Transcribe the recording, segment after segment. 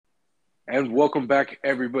And welcome back,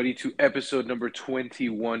 everybody, to episode number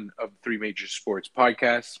 21 of the Three Major Sports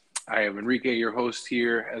Podcast. I am Enrique, your host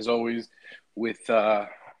here, as always, with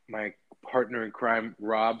my partner in crime,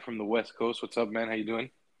 Rob from the West Coast. What's up, man? How you doing?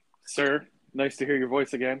 Sir, nice to hear your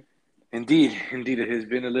voice again. Indeed, it has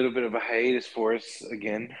been a little bit of a hiatus for us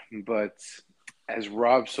again, but as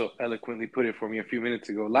Rob so eloquently put it for me a few minutes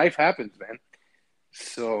ago, life happens, man.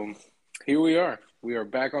 So here we are. We are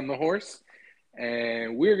back on the horse.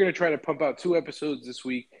 And we're going to try to pump out 2 episodes this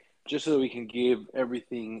week just so we can give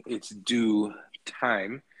everything its due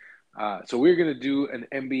time. So we're going to do an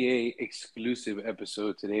NBA exclusive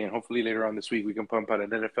episode today, and hopefully later on this week we can pump out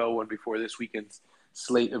an NFL one before this weekend's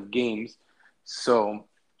slate of games. So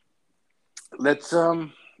let's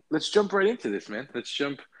jump right into this, man. Let's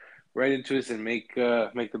jump right into this and make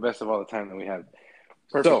the best of all the time that we have.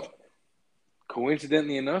 Perfect. So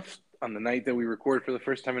coincidentally enough, on the night that we record for the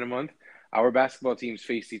first time in a month, our basketball teams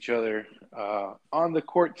faced each other on the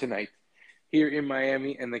court tonight here in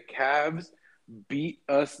Miami, and the Cavs beat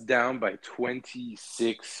us down by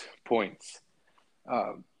 26 points.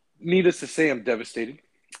 Uh, Needless to say, I'm devastated.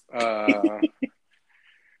 Uh,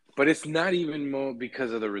 but it's not even more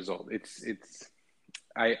because of the result.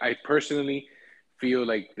 I personally feel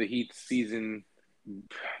like the Heat season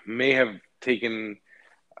may have taken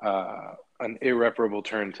an irreparable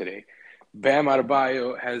turn today. Bam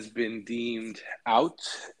Adebayo has been deemed out.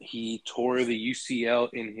 He tore the UCL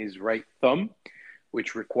in his right thumb,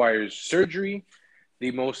 which requires surgery.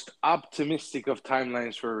 The most optimistic of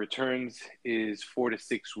timelines for returns is 4 to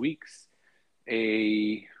 6 weeks.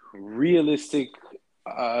 A realistic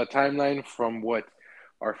timeline from what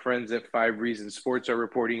our friends at Five Reasons Sports are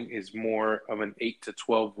reporting is more of an 8 to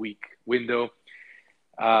 12 week window.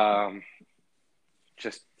 Um,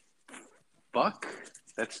 just fuck.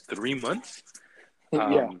 That's 3 months.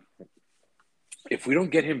 Yeah. Um, if we don't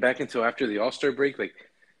get him back until after the All-Star break, like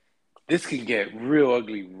this can get real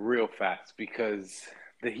ugly real fast because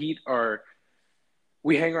the Heat are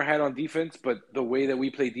we hang our hat on defense, but the way that we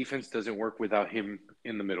play defense doesn't work without him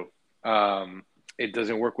in the middle. It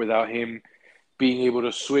doesn't work without him being able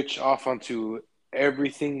to switch off onto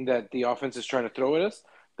everything that the offense is trying to throw at us.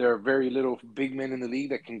 There are very little big men in the league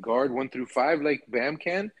that can guard 1 through 5 like Bam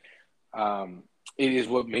can. It is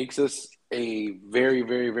what makes us a very,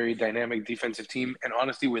 very, very dynamic defensive team. And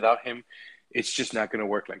honestly, without him, it's just not going to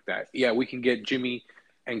work like that. Yeah, we can get Jimmy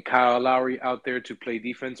and Kyle Lowry out there to play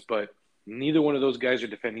defense, but neither one of those guys are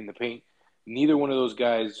defending the paint. Neither one of those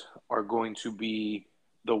guys are going to be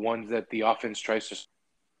the ones that the offense tries to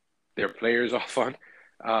their players off on.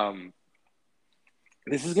 Um,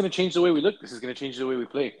 this is going to change the way we look. This is going to change the way we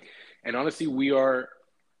play. And honestly, we are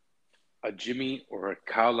a Jimmy or a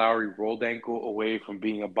Kyle Lowry rolled ankle away from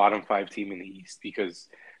being a bottom 5 team in the East. Because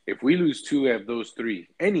if we lose two of those three,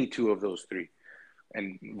 any two of those three,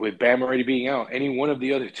 and with Bam already being out, any one of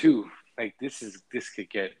the other two, like this could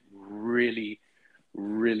get really,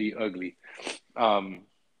 really ugly. Um,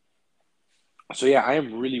 so yeah, I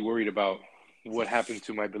am really worried about what happened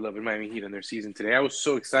to my beloved Miami Heat in their season today. I was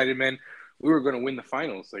so excited, man. We were going to win the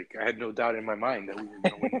finals. Like I had no doubt in my mind that we were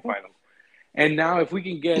going to win the finals. And now, if we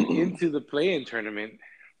can get into the play-in tournament,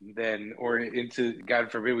 then or into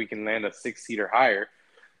God forbid we can land a 6 seed or higher,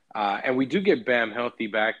 and we do get Bam healthy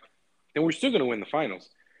back, then we're still going to win the finals.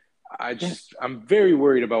 I'm very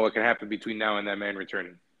worried about what can happen between now and that man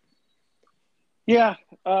returning. Yeah.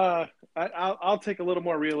 I'll take a little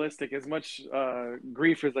more realistic. As much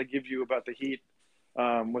grief as I give you about the Heat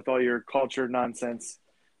with all your culture nonsense,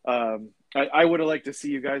 I would have liked to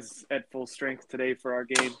see you guys at full strength today for our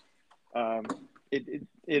game. Um, it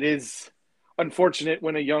is unfortunate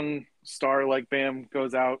when a young star like Bam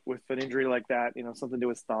goes out with an injury like that, something to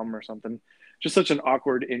his thumb or something. Just such an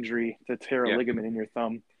awkward injury to tear a Yeah. ligament in your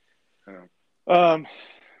thumb. Um, Um,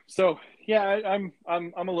 so yeah, I'm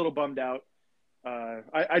a little bummed out.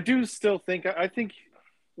 I do still think I think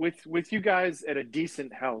with you guys at a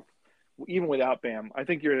decent health, even without Bam, I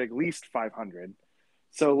think you're at least 500.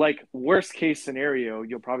 So like worst case scenario,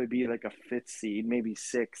 you'll probably be like a fifth seed, maybe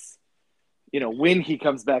six. When he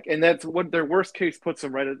comes back, and that's what their worst case puts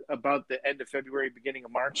them right at about the end of February, beginning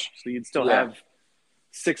of March. So you'd still yeah. have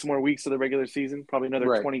 6 more weeks of the regular season, probably another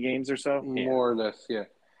Right. 20 games or so. Yeah, More or less. Yeah.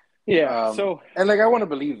 yeah. So And like I want to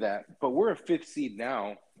believe that, but we're a 5th seed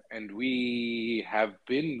now, and we have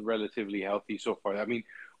been relatively healthy so far. I mean,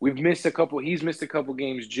 we've missed a couple. He's missed a couple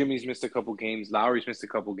games. Jimmy's missed a couple games. Lowry's missed a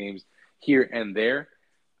couple games here and there.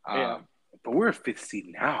 yeah. But we're a 5th seed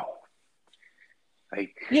now.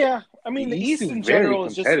 Like Yeah, I the mean the East East is in very general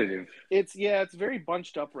is just competitive. it's very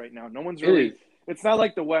bunched up right now. No one's It really is. it's not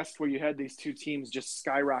like the West where you had these two teams just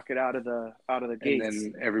skyrocket out of the And gates.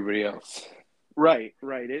 then everybody else. Right,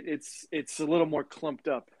 right. It's a little more clumped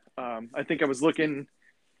up. I think I was looking.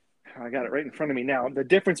 I got it right in front of me now. The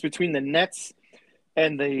difference between the Nets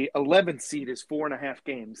and the 11th seed is 4.5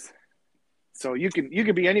 games. So you can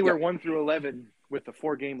be anywhere Yep. 1 through 11 with a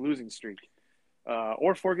 4-game losing streak,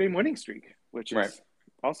 or 4-game winning streak, which Right. is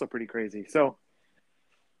also pretty crazy. So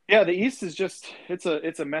yeah, the East is just it's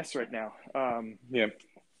a mess right now. Yeah.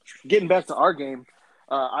 Getting back to our game,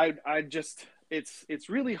 I just it's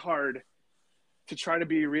really hard to try to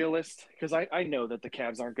be a realist because I know that the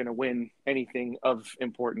Cavs aren't going to win anything of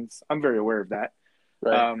importance. I'm very aware of that.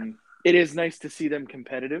 Right. It is nice to see them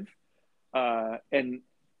competitive, and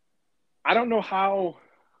I don't know how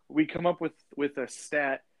we come up with a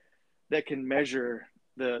stat that can measure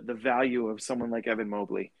the value of someone like Evan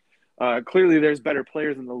Mobley. Clearly, there's better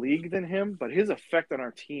players in the league than him, but his effect on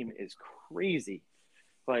our team is crazy.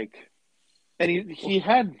 Like, and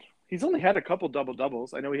he's only had a couple double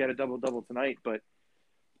doubles. I know he had a double double tonight, but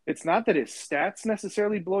it's not that his stats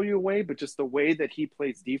necessarily blow you away, but just the way that he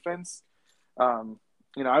plays defense. Um,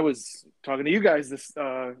 I was talking to you guys this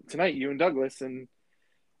tonight, you and Douglas, and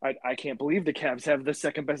I can't believe the Cavs have the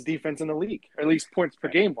second best defense in the league, or at least points per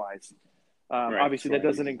game wise. Right. Obviously, that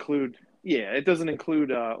doesn't include, it doesn't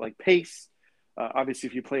include like pace. Obviously,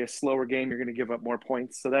 if you play a slower game, you're going to give up more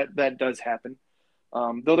points, so that does happen.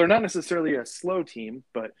 Though they're not necessarily a slow team,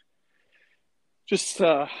 but just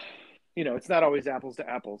it's not always apples to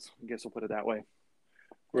apples. I guess we'll put it that way.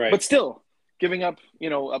 Right. But still, giving up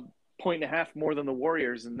a point and a half more than the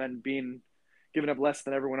Warriors, and then giving up less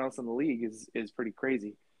than everyone else in the league is pretty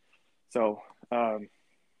crazy. So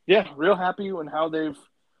yeah, real happy on how they've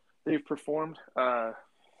performed.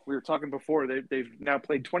 We were talking before, they've now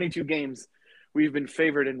played 22 games. We've been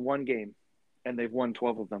favored in one game, and they've won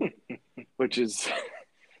 12 of them, which is,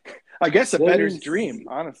 I guess, a bettor's dream,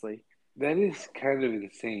 honestly. That is kind of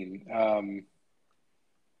insane.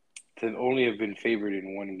 To only have been favored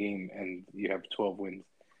in one game and you have 12 wins.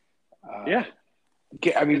 Yeah.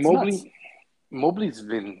 I mean, It's nuts. Mobley's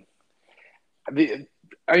been.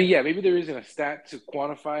 Yeah, maybe there isn't a stat to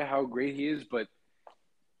quantify how great he is, but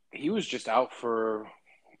he was just out for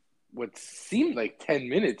what seemed like 10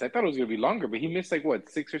 minutes. I thought it was going to be longer, but he missed like, what,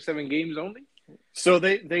 6 or 7 games only? So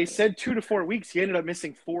they said 2 to 4 weeks. He ended up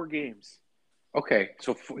missing 4 games. Okay,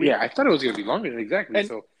 so yeah, I thought it was going to be longer than exactly.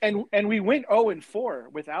 And we went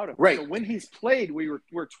 0-4 without him. Right. So when he's played, we're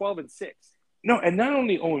 12-6. No, and not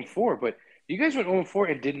only 0-4, but you guys went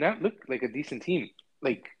 0-4 and did not look like a decent team.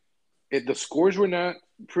 Like the scores were not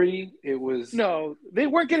pretty. It was they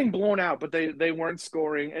weren't getting blown out, but they weren't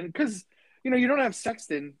scoring, and because you don't have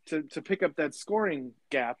Sexton to pick up that scoring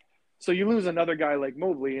gap, so you lose another guy like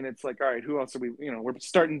Mobley, and it's like, all right, who else are we? We're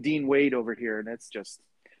starting Dean Wade over here, and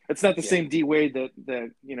it's not the same D Wade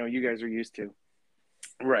that you guys are used to.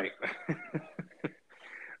 Right.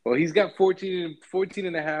 Well, he's got 14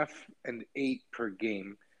 and a half and 8 per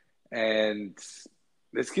game. And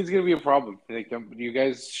this kid's going to be a problem. Like, you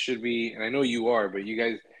guys should be, and I know you are, but you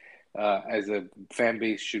guys, as a fan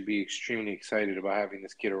base, should be extremely excited about having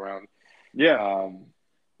this kid around. Yeah.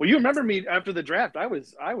 Well, you remember me after the draft. I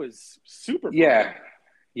was super pumped. Yeah.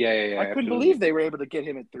 I couldn't believe they were able to get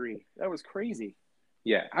him at 3. That was crazy.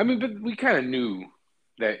 Yeah. I mean, but we kind of knew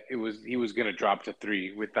that he was going to drop to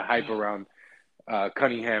 3 with the hype around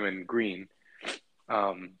Cunningham and Green.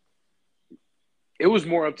 It was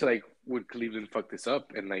more up to like, would Cleveland fuck this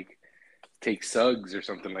up and like take Suggs or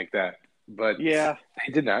something like that? But yeah,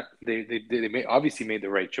 they did not. They obviously made the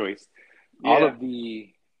right choice. Yeah. All of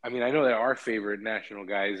I know that our favorite national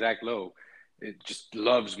guy, Zach Lowe, it just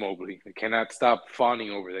loves Mobley. They cannot stop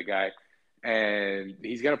fawning over the guy, and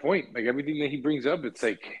he's got a point. Like everything that he brings up, it's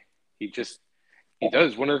like he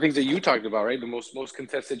does. One of the things that you talked about, right? The most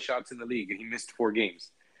contested shots in the league, and he missed 4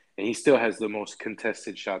 games, and he still has the most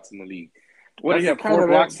contested shots in the league. What did he have? 4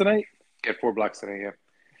 blocks tonight? Get 4 blocks tonight, yeah.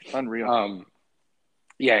 Unreal.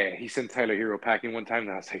 Yeah. He sent Tyler Hero packing one time,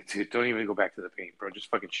 and I was like, dude, don't even go back to the paint, bro.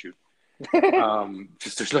 Just fucking shoot.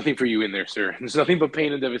 There's nothing for you in there, sir. There's nothing but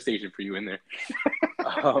pain and devastation for you in there.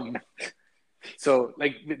 So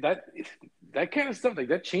like that kind of stuff, like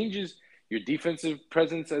that changes your defensive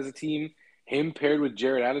presence as a team. Him paired with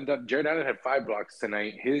Jared Allen. Jared Allen had 5 blocks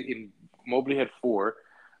tonight. Mobley had 4.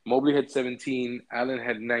 Mobley had 17. Allen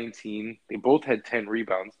had 19. They both had 10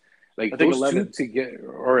 rebounds. Like those 11. 2 together,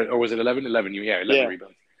 or was it 11? 11. Yeah, 11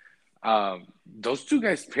 rebounds. Those 2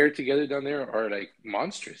 guys paired together down there are like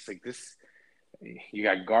monstrous. Like this, you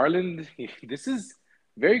got Garland. This is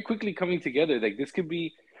very quickly coming together. Like this could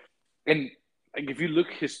be, and like if you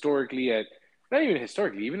look historically at not even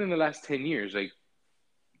historically, even in the last 10 years, like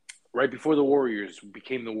right before the Warriors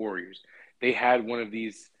became the Warriors, they had one of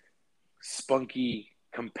these spunky,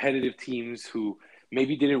 competitive teams who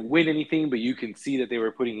maybe didn't win anything, but you can see that they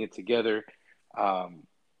were putting it together. Um,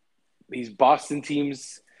 these Boston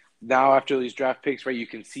teams now, after these draft picks, right, you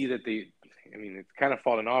can see that I mean, it's kind of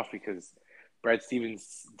fallen off because Brad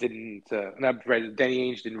Stevens didn't, not Brad, Danny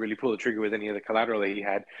Ainge didn't really pull the trigger with any of the collateral that he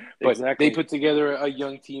had, but they Exactly. put together a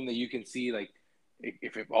young team that you can see, like,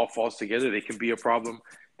 if it all falls together, they can be a problem.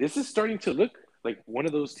 This is starting to look like one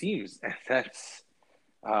of those teams, and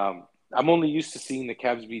I'm only used to seeing the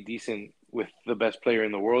Cavs be decent with the best player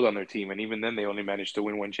in the world on their team, and even then, they only managed to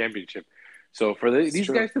win one championship. So for It's these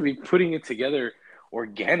true. guys to be putting it together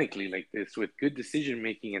organically like this with good decision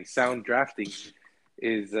making and sound drafting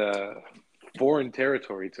is foreign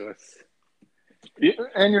territory to us. Yeah,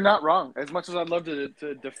 and you're not wrong. As much as I'd love to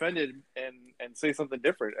defend it and say something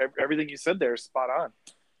different, everything you said there is spot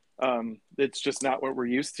on. It's just not what we're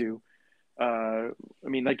used to. I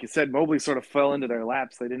mean, like you said, Mobley sort of fell into their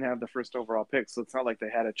laps. They didn't have the first overall pick, so it's not like they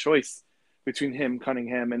had a choice between him,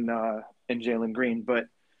 Cunningham, and Jalen Green. But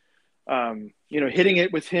hitting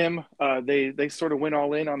it with him, they sort of went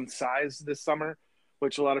all in on size this summer,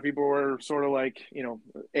 which a lot of people were sort of like,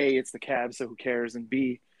 A, it's the Cavs, so who cares, and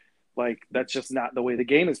B, like that's just not the way the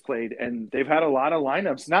game is played. And they've had a lot of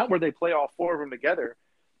lineups, not where they play all four of them together,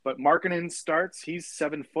 but Markkanen starts. He's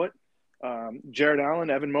 7 foot. Jared Allen,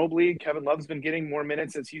 Evan Mobley, Kevin Love's been getting more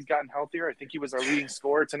minutes as he's gotten healthier. I think he was our leading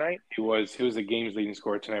scorer tonight. He was the game's leading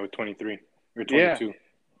scorer tonight with 23 or Yeah, 22.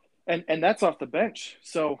 and that's off the bench.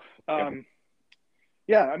 So Yep.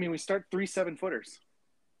 yeah, I mean we start 3 7-footers.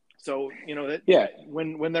 So that Yeah,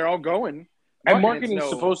 when they're all going, and Markkanen's Marketing is no,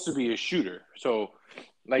 supposed to be a shooter, so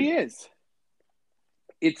like he is.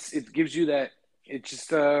 it gives you that. It's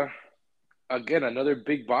just again another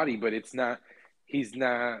big body, but it's not. He's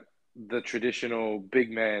not the traditional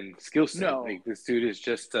big man skill set. No, Like this dude is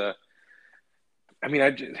just. I mean,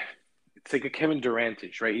 it's like a Kevin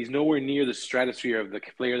Durantish, right? He's nowhere near the stratosphere of the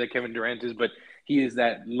player that Kevin Durant is, but he is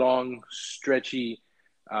that long, stretchy,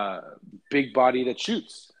 uh, big body that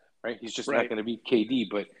shoots, right? He's just not right. going to be KD,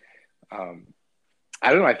 but um,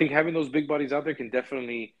 I don't know. I think having those big bodies out there can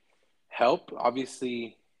definitely help.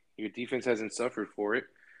 Obviously, your defense hasn't suffered for it,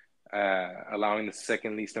 allowing the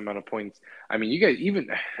second least amount of points. I mean, you guys even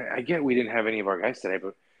I get we didn't have any of our guys today,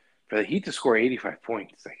 but for the Heat to score 85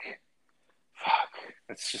 points, like fuck,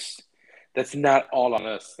 that's not all on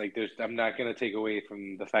us. Like I'm not gonna take away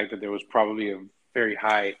from the fact that there was probably a very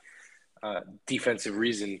high defensive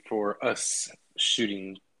reason for us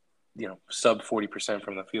shooting, sub 40%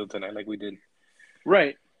 from the field tonight, like we did.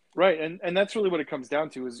 Right, right, and that's really what it comes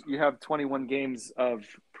down to is you have 21 games of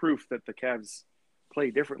proof that the Cavs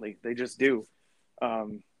play differently. They just do.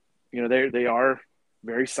 Um, they are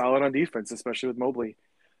very solid on defense, especially with Mobley.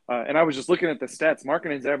 And I was just looking at the stats.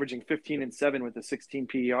 Markkanen's averaging 15 and 7 with a 16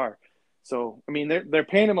 PER. So I mean, they're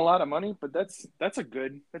paying him a lot of money, but that's just a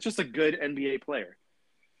good NBA player.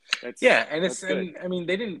 Yeah, and That's good. I mean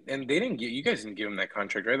they didn't get you guys didn't give him that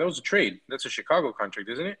contract, right? That was a trade. That's a Chicago contract,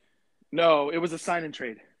 isn't it? No, it was a sign and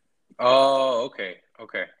trade. Oh, okay,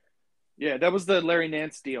 okay. Yeah, that was the Larry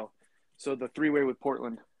Nance deal. So the 3-way with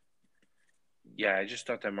Portland. Yeah, I just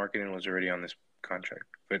thought that Marketing was already on this contract,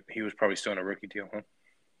 but he was probably still on a rookie deal, huh?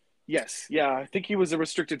 Yes, yeah, I think he was a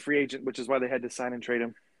restricted free agent, which is why they had to sign and trade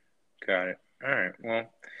him. Got it. All right. Well,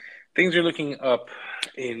 things are looking up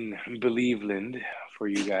in Believeland for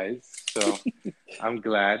you guys, so I'm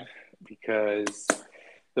glad because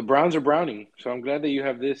the Browns are browning. So I'm glad that you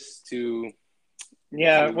have this to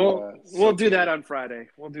Yeah, we'll soak do that in. on Friday.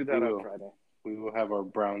 We'll do We that on will. Friday. We will have our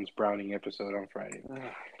Browns browning episode on Friday. Oh,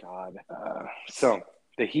 God. So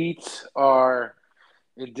the Heat are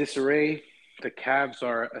in disarray. The Cavs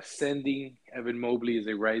are ascending. Evan Mobley is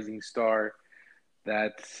a rising star.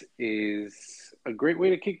 That is a great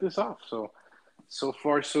way to kick this off. So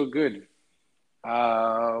far, so good.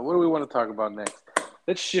 What do we want to talk about next?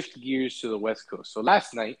 Let's shift gears to the West Coast. So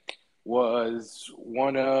last night was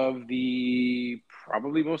one of the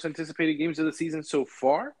probably most anticipated games of the season so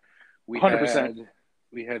far. We 100%. had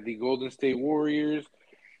we had the Golden State Warriors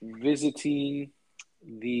visiting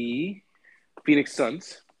the Phoenix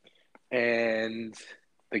Suns, and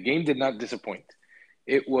the game did not disappoint.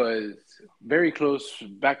 It was very close,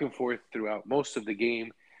 back and forth throughout most of the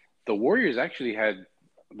game. The Warriors actually had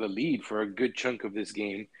the lead for a good chunk of this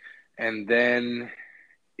game. And then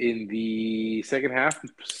in the second half,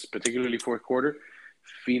 particularly fourth quarter,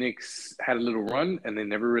 Phoenix had a little run and they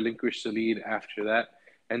never relinquished the lead after that.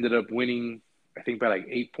 Ended up winning, I think, by like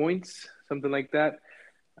 8 points, something like that.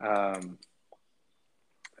 Um,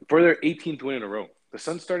 for their 18th win in a row. The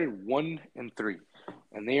Suns started 1-3,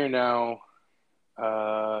 and they are now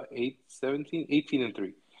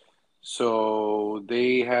 18-3. So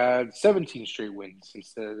they had 17 straight wins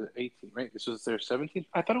instead of 18, right? This was their 17th.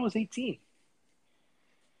 I thought it was 18.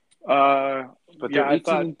 But they're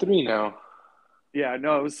 18-3 now. Yeah,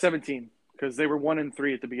 no, it was 17 because they were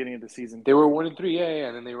 1-3 at the beginning of the season. They were 1-3, yeah,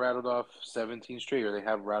 and then they rattled off 17 straight, or they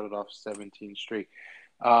have rattled off 17 straight.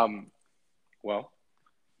 Well,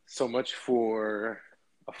 so much for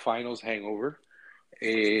a finals hangover,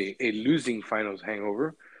 a losing finals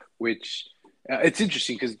hangover, which it's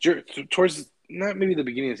interesting because towards not maybe the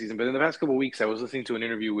beginning of the season, but in the past couple of weeks, I was listening to an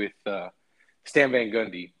interview with Stan Van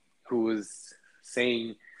Gundy, who was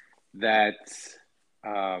saying that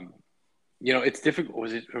it's difficult.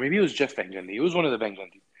 Was it, or maybe it was Jeff Van Gundy? It was one of the Van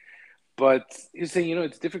Gundys, but he was saying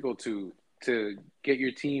it's difficult to get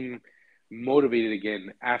your team motivated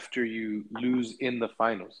again after you lose in the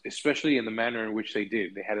finals, especially in the manner in which they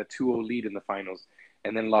did. They had a 2-0 lead in the finals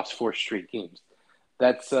and then lost 4 straight games.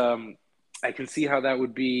 That's I can see how that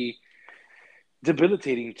would be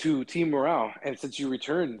debilitating to team morale. And since you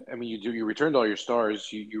returned, I mean, you returned all your stars.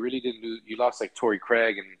 You really didn't lose. You lost like Torrey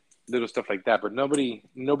Craig and little stuff like that, but nobody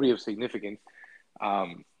of significance.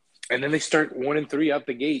 And then they start 1-3 out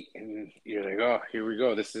the gate, and you're like, oh, here we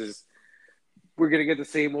go. We're gonna get the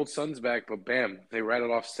same old Suns back, but bam, they rattled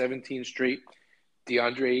off 17 straight.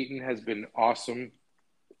 DeAndre Ayton has been awesome.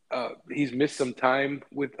 He's missed some time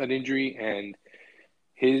with an injury, and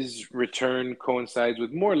his return coincides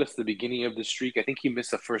with more or less the beginning of the streak. I think he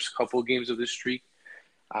missed the first couple games of this streak.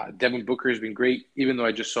 Devin Booker has been great, even though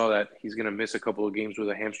I just saw that he's going to miss a couple of games with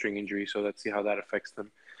a hamstring injury, so let's see how that affects them.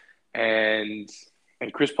 And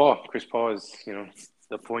Chris Paul. Chris Paul is,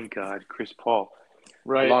 the point guard, Chris Paul.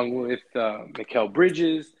 Right. Along with Mikal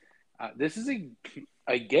Bridges. This is,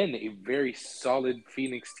 again, a very solid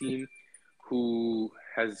Phoenix team who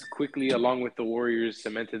has quickly, along with the Warriors,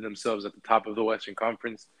 cemented themselves at the top of the Western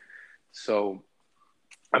Conference. So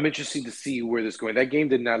I'm interested to see where this is going. That game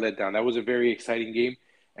did not let down. That was a very exciting game.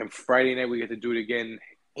 And Friday night, we get to do it again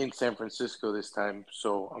in San Francisco this time.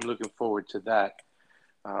 So I'm looking forward to that.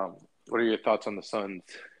 What are your thoughts on the Suns?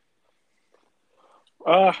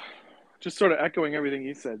 Just sort of echoing everything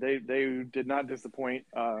you said. They did not disappoint.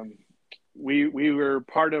 We were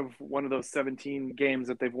part of one of those 17 games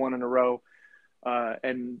that they've won in a row.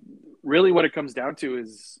 And really what it comes down to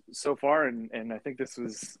is so far, and I think this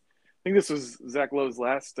was Zach Lowe's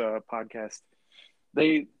last podcast.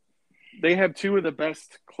 They have 2 of the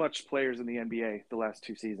best clutch players in the NBA the last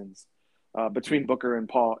 2 seasons, between Booker and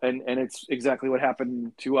Paul. And it's exactly what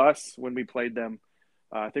happened to us when we played them.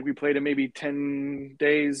 I think we played them maybe 10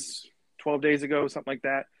 days, 12 days ago, something like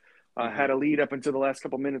that. Had a lead up until the last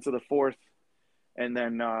couple minutes of the fourth. And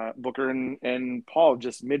then Booker and Paul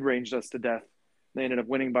just mid-ranged us to death. They ended up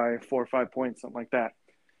winning by 4 or 5 points, something like that.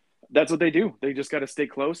 That's what they do. They just got to stay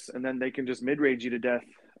close, and then they can just mid-range you to death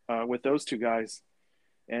with those 2 guys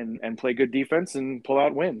and play good defense and pull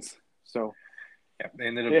out wins. So, yeah, they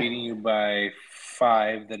ended up beating you by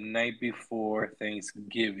 5 the night before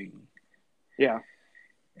Thanksgiving. Yeah.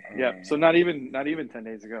 Yeah. So not even 10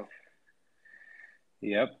 days ago.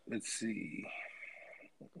 Yep. Let's see.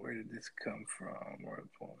 Where did this come from? More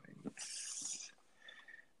points.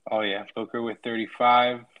 Oh, yeah. Booker with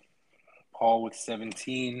 35. Paul with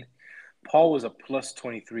 17. Paul was a plus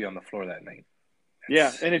 23 on the floor that night.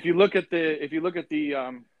 Yeah, and if you look at the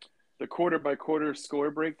quarter by quarter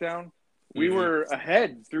score breakdown, we were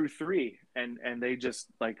ahead through 3, and they just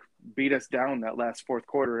beat us down that last fourth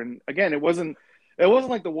quarter. And again, it wasn't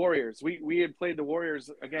like the Warriors. We had played the Warriors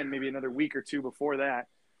again maybe another week or 2 before that.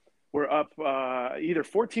 We're up either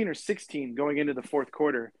 14 or 16 going into the fourth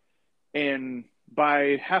quarter, and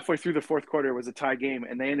by halfway through the fourth quarter, it was a tie game,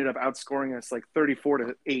 and they ended up outscoring us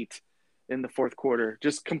 34-8 in the fourth quarter.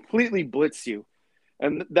 Just completely blitz you.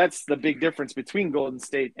 And that's the big difference between Golden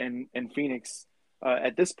State and Phoenix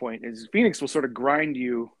at this point is Phoenix will sort of grind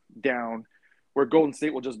you down where Golden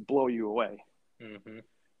State will just blow you away. Mm-hmm.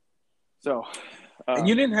 So, and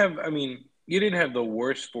you didn't have the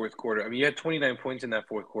worst fourth quarter. I mean, you had 29 points in that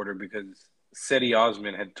fourth quarter because Cedi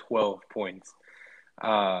Osman had 12 points.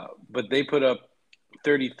 But they put up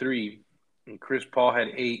 33, and Chris Paul had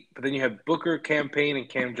 8. But then you had Booker, Cam Payne, and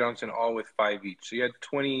Cam Johnson all with 5 each. So you had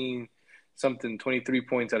 23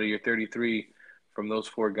 points out of your 33 from those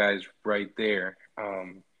 4 guys right there.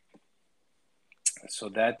 So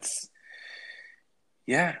that's,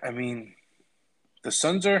 yeah, I mean, the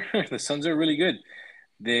Suns are really good.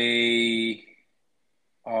 They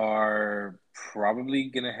are probably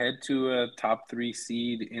going to head to a top 3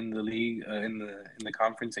 seed in the league, in the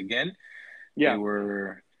conference again. Yeah.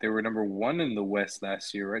 They were number one in the West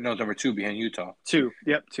last year, right? No, number two behind Utah. 2.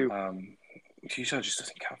 Yep, 2. Utah just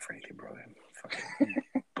doesn't count for anything, bro. Fucking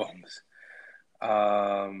bums.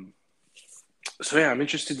 So yeah, I'm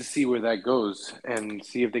interested to see where that goes and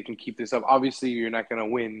see if they can keep this up. Obviously, you're not going to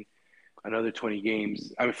win another 20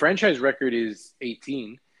 games. I mean, franchise record is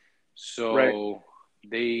 18, so Right.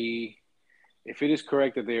 they, if it is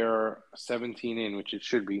correct that they are 17 in, which it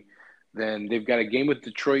should be, then they've got a game with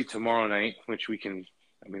Detroit tomorrow night, which we can.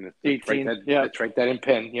 I mean, let's write 18. that. Yeah. Let's write that in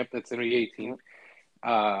pen. Yep, that's going to be 18.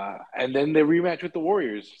 And then the rematch with the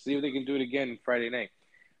Warriors. See if they can do it again Friday night.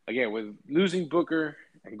 Again, with losing Booker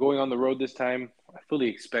and going on the road this time, I fully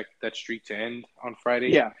expect that streak to end on Friday.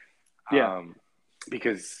 Yeah. Yeah.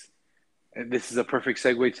 Because this is a perfect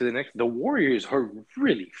segue to the next. The Warriors are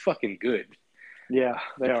really fucking good. Yeah,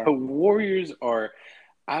 they are. The Warriors are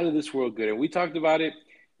out of this world good, and we talked about it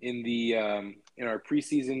in the in our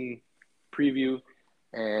preseason preview.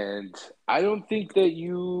 And I don't think that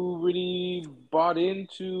you really bought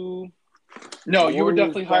into. No, you were Warriors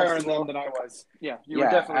definitely higher on basketball. them than I was. Yeah, you were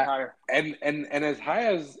definitely higher. And as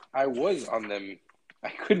high as I was on them, I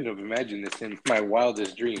couldn't have imagined this in my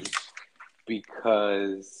wildest dreams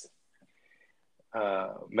because,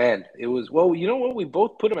 man, it was, well, you know what? We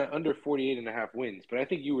both put them at under 48.5 wins, but I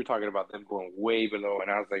think you were talking about them going way below,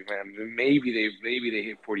 and I was like, man, maybe they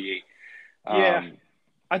hit 48. Yeah,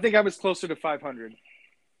 I think I was closer to 500.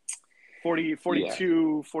 40,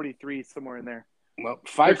 42, 43, somewhere in there. Well,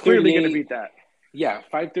 They're clearly going to beat that. Yeah,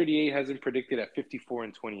 538 has been predicted at 54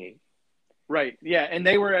 and 28. Right. Yeah, and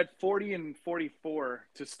they were at 40 and 44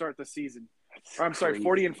 to start the season. I'm sorry,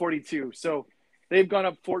 40 and 42. So they've gone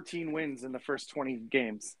up 14 wins in the first 20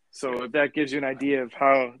 games. So that gives you an idea of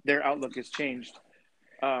how their outlook has changed.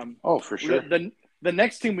 For sure. The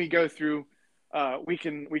next team we go through, we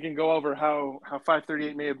can go over how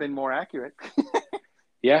 538 may have been more accurate.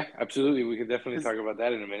 Yeah, absolutely. We can definitely talk about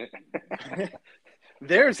that in a minute.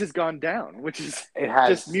 Theirs has gone down, which is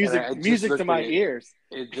just music to my ears.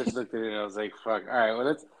 It just looked at it and I was like, fuck. All right,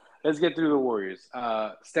 well, let's get through the Warriors.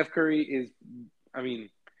 Steph Curry is, I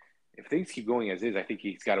mean, if things keep going as is, I think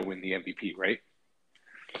he's got to win the MVP, right?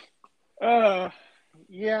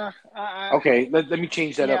 Yeah. Okay, let me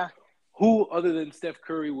change that up. Who other than Steph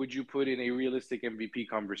Curry would you put in a realistic MVP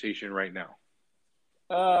conversation right now?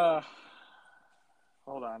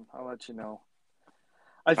 Hold on, I'll let you know.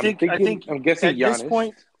 I'm guessing at Giannis. This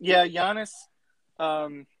point, yeah, Giannis.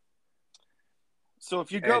 So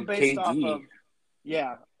if you go based off of,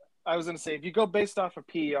 I was going to say if you go based off of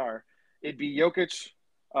PER, it'd be Jokic,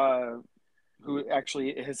 who actually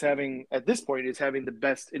is having the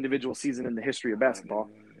best individual season in the history of basketball.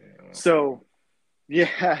 So,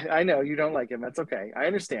 yeah, I know you don't like him. That's okay. I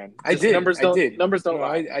understand. Numbers don't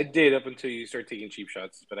lie. I did up until you start taking cheap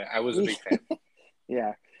shots, but I was a big fan.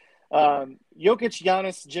 Yeah. Jokic,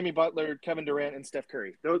 Giannis, Jimmy Butler, Kevin Durant, and Steph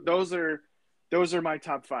Curry. Those are my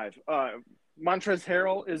top 5. Montrezl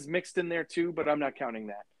Harrell is mixed in there too, but I'm not counting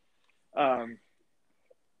that.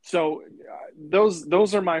 So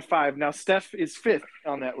those are my 5. Now Steph is 5th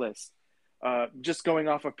on that list. Just going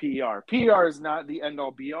off of PER. PER is not the end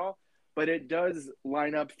all be all, but it does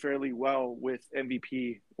line up fairly well with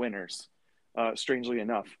MVP winners. Strangely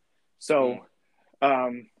enough, so.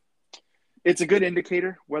 It's a good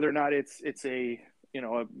indicator whether or not it's a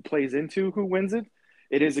plays into who wins it.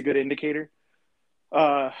 It is a good indicator,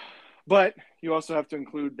 but you also have to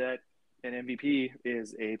include that an MVP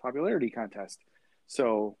is a popularity contest.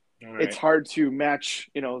 So It's hard to match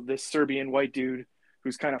this Serbian white dude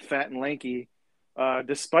who's kind of fat and lanky,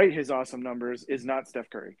 despite his awesome numbers, is not Steph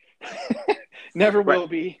Curry. Never will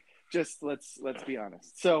be. Just let's be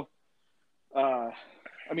honest. So,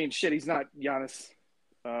 he's not Giannis.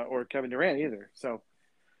 Or Kevin Durant either. So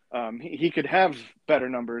he could have better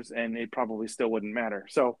numbers and it probably still wouldn't matter.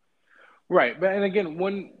 So, right. But, and again,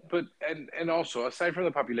 and also aside from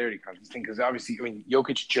the popularity contest thing, because obviously,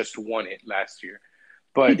 Jokic just won it last year.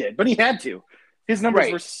 But he did, but he had to. His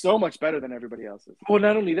numbers were so much better than everybody else's. Well,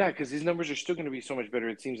 not only that, because his numbers are still going to be so much better,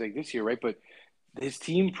 it seems like this year, right? But his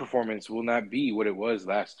team performance will not be what it was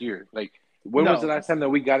last year. Like, when was the last time that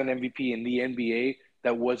we got an MVP in the NBA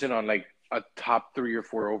that wasn't on, like, a top 3 or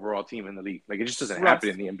 4 overall team in the league? Like, it just doesn't happen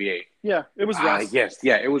in the NBA. Yeah, it was Russ. Yes,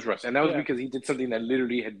 yeah, it was Russ. And that was because he did something that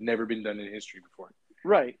literally had never been done in history before.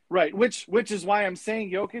 Right. Which is why I'm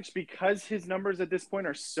saying Jokic, because his numbers at this point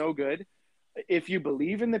are so good. If you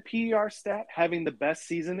believe in the PER stat, having the best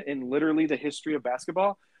season in literally the history of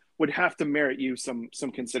basketball would have to merit you some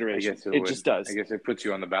consideration. It just does. I guess it puts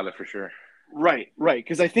you on the ballot for sure. Right.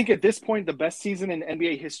 Because I think at this point, the best season in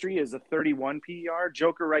NBA history is a 31 PER.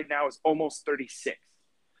 Joker right now is almost 36,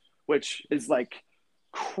 which is like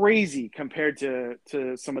crazy compared to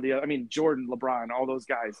some of the other. I mean, Jordan, LeBron, all those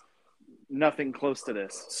guys, nothing close to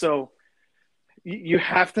this. So you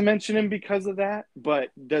have to mention him because of that, but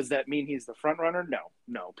does that mean he's the front runner? No,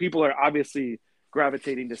 no. People are obviously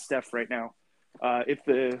gravitating to Steph right now. If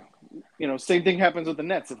the, same thing happens with the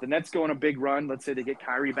Nets. If the Nets go on a big run, let's say they get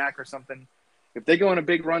Kyrie back or something, if they go on a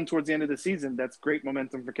big run towards the end of the season, that's great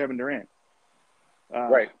momentum for Kevin Durant.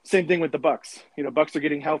 Right. Same thing with the Bucks. Bucks are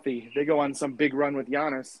getting healthy. They go on some big run with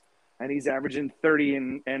Giannis, and he's averaging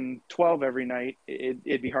 30 and 12 every night.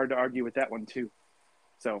 It'd be hard to argue with that one too.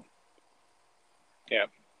 So, Yeah.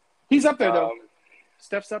 he's up there though.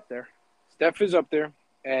 Steph's up there. Steph is up there,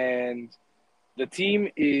 and the team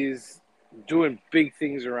is doing big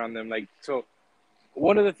things around them. Like, so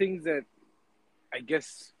one of the things that I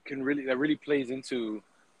guess that really plays into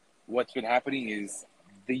what's been happening is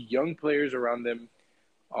the young players around them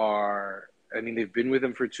they've been with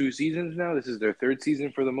them for 2 seasons now. This is their 3rd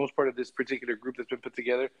season for the most part of this particular group that's been put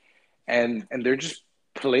together. And they're just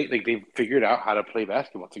they've figured out how to play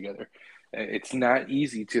basketball together. It's not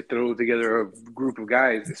easy to throw together a group of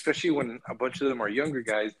guys, especially when a bunch of them are younger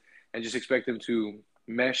guys, and just expect them to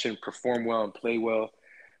mesh and perform well and play well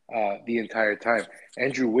the entire time.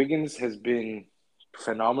 Andrew Wiggins has been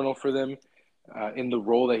phenomenal for them in the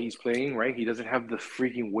role that he's playing, right? He doesn't have the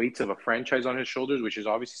freaking weights of a franchise on his shoulders, which is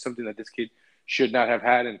obviously something that this kid should not have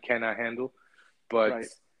had and cannot handle. But right.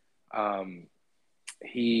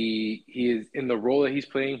 He is in the role that he's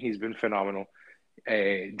playing. He's been phenomenal.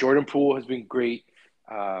 Jordan Poole has been great.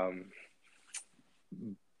 Nemanja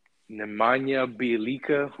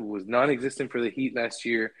Bjelica, who was non-existent for the Heat last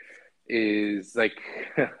year, is like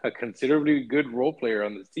a considerably good role player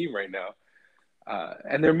on this team right now.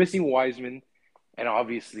 And they're missing Wiseman, and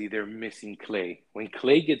obviously they're missing Clay. When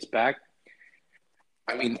Clay gets back,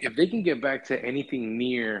 I mean, if they can get back to anything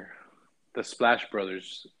near the Splash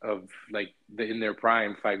Brothers of in their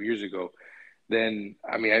prime 5 years ago, then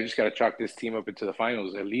I mean, I just got to chalk this team up into the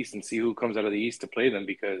finals at least and see who comes out of the East to play them,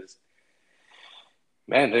 because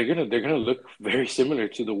man, they're gonna look very similar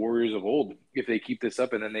to the Warriors of old if they keep this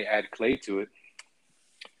up and then they add Clay to it.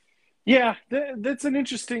 Yeah, that's an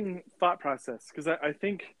interesting thought process, because I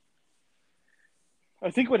think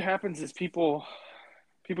what happens is people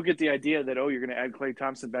get the idea that, you're going to add Klay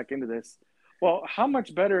Thompson back into this. Well, how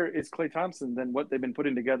much better is Klay Thompson than what they've been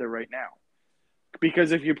putting together right now?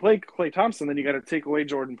 Because if you play Klay Thompson, then you got to take away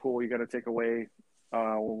Jordan Poole, you got to take away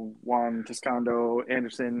Juan Toscano,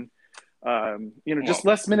 Anderson. Just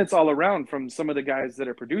less minutes all around from some of the guys that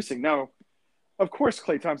are producing. Now, of course,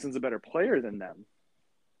 Klay Thompson's a better player than them.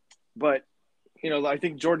 But, I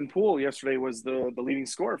think Jordan Poole yesterday was the leading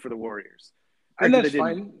scorer for the Warriors. And that's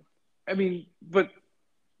fine. I mean, but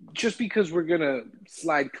just because we're going to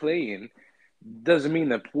slide Clay in doesn't mean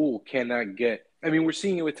that Poole cannot get – I mean, we're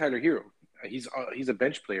seeing it with Tyler Hero. He's a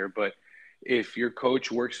bench player, but if your coach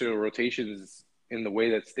works their rotations in the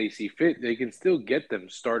way that they see fit, they can still get them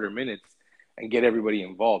starter minutes and get everybody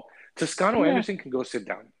involved. Toscano Anderson can go sit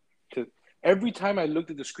down. Every time I looked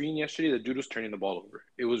at the screen yesterday, the dude was turning the ball over.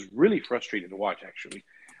 It was really frustrating to watch, actually.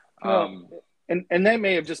 And that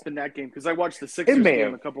may have just been that game, because I watched the Sixers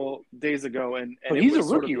game a couple days ago, and he's a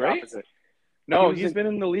rookie, right? Opposite. No, he's been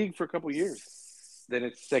in the league for a couple years. Then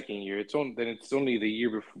it's second year. It's only the year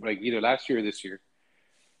before, either last year or this year.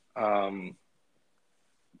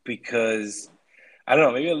 Because I don't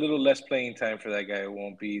know, maybe a little less playing time for that guy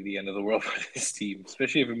won't be the end of the world for this team,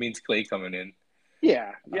 especially if it means Clay coming in.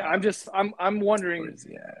 Yeah. I'm wondering.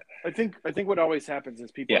 I think what always happens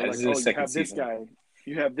is people are like,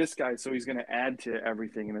 you have this guy, so he's going to add to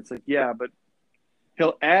everything, and it's like, yeah, but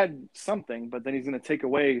he'll add something, but then he's going to take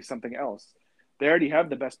away something else. They already have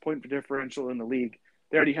the best point differential in the league.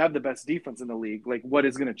 They already have the best defense in the league. Like, what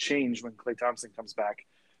is going to change when Klay Thompson comes back,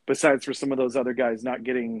 besides for some of those other guys not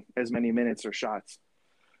getting as many minutes or shots?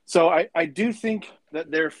 So I do think that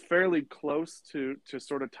they're fairly close to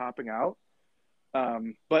sort of topping out.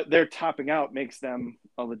 But their topping out makes them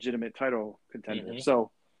a legitimate title contender. Mm-hmm. So,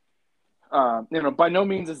 by no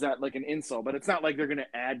means is that like an insult, but it's not like they're going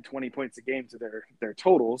to add 20 points a game to their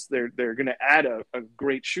totals. They're going to add a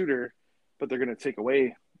great shooter, but they're going to take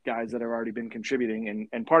away guys that have already been contributing.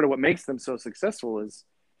 And part of what makes them so successful is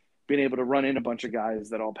being able to run in a bunch of guys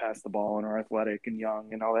that all pass the ball and are athletic and young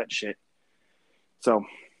and all that shit. So,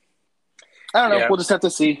 I don't know. Yeah. We'll just have to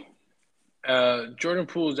see. Jordan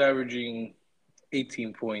Poole is averaging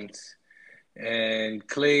 18 points, and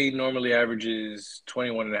Clay normally averages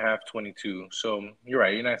 21 and a half, 22. So you're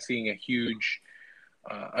right. You're not seeing a huge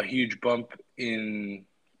bump in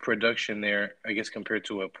production there, I guess, compared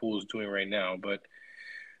to what Poole's doing right now. But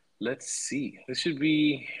let's see. This should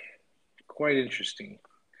be quite interesting.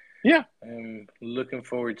 Yeah. I'm looking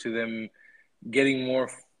forward to them getting more,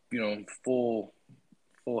 full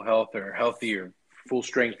health or healthy or full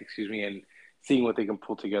strength, excuse me, and seeing what they can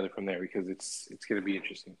pull together from there because it's going to be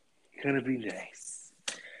interesting. It's going to be nice.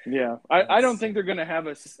 Yeah. I don't think they're going to have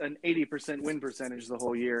an 80% win percentage the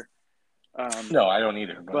whole year. No, I don't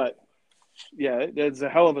either. But yeah, it's a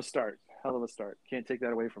hell of a start. Hell of a start. Can't take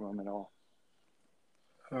that away from them at all.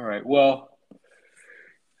 All right. Well,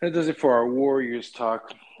 that does it for our Warriors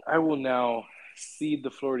talk. I will now cede the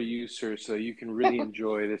floor to you, sir, so you can really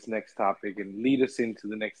enjoy this next topic and lead us into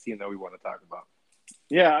the next team that we want to talk about.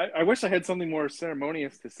 Yeah, I wish I had something more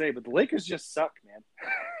ceremonious to say, but the Lakers just suck, man.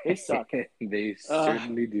 They suck. They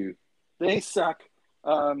certainly do. They suck.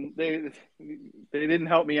 They didn't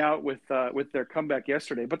help me out with their comeback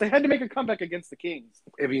yesterday, but they had to make a comeback against the Kings.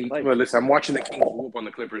 I mean, well, listen, I'm watching the Kings whoop on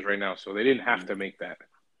the Clippers right now, so they didn't have to make that.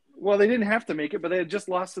 Well, they didn't have to make it, but they had just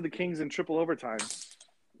lost to the Kings in triple overtime,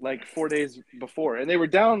 like 4 days before, and they were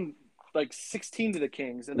down like 16 to the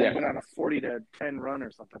Kings, and they went on a 40-10 run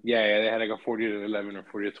or something. Yeah, they had like a 40-11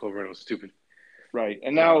 or 40-12 run. It was stupid. Right,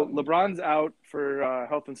 and now LeBron's out for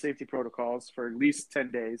health and safety protocols for at least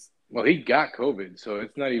 10 days. Well, he got COVID, so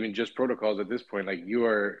it's not even just protocols at this point. Like, you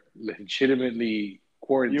are legitimately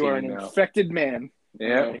quarantined now. You are an infected man.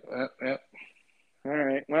 Yeah. All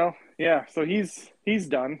right. Well, yeah. So he's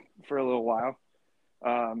done for a little while.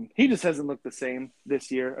 He just hasn't looked the same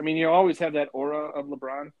this year. I mean, you always have that aura of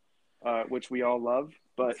LeBron, which we all love.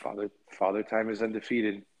 But father time is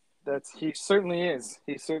undefeated. He certainly is.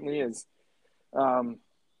 He certainly is. I'm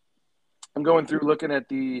going through looking at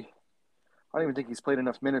I don't even think he's played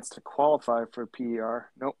enough minutes to qualify for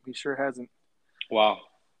PER. Nope, he sure hasn't. Wow.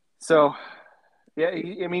 So, yeah,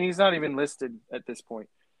 I mean, he's not even listed at this point.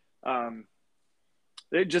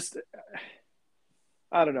 They just,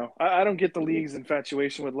 I don't know. I don't get the league's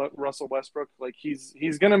infatuation with Russell Westbrook. Like, he's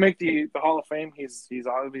going to make the Hall of Fame. He's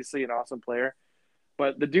obviously an awesome player,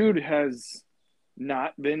 but the dude has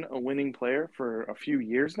not been a winning player for a few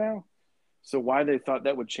years now. So why they thought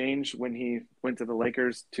that would change when he went to the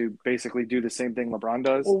Lakers to basically do the same thing LeBron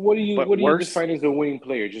does? Well, what do you define as a winning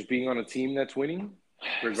player? Just being on a team that's winning,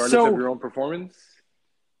 regardless of your own performance?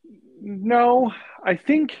 No, I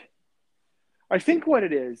think what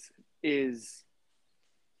it is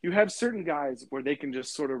you have certain guys where they can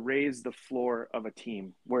just sort of raise the floor of a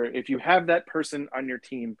team. Where if you have that person on your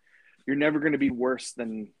team, you're never going to be worse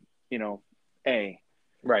than A.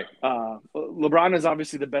 Right. LeBron is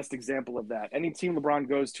obviously the best example of that. Any team LeBron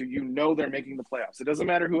goes to, they're making the playoffs. It doesn't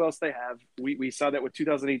matter who else they have. We saw that with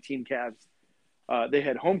 2018 Cavs. They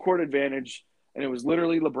had home court advantage, and it was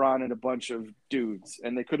literally LeBron and a bunch of dudes.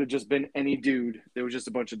 And they could have just been any dude. There was just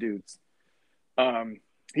a bunch of dudes.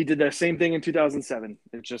 He did that same thing in 2007.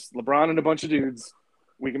 It's just LeBron and a bunch of dudes.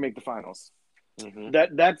 We can make the finals.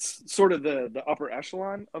 Mm-hmm. That's sort of the upper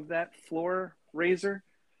echelon of that floor raiser.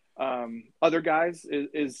 Other guys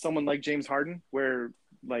is someone like James Harden, where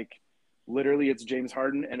like literally it's James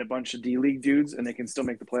Harden and a bunch of D-League dudes, and they can still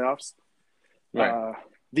make the playoffs. Right.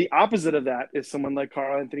 The opposite of that is someone like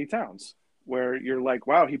Karl-Anthony Towns, where you're like,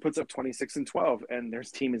 wow, he puts up 26 and 12, and their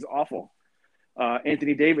team is awful.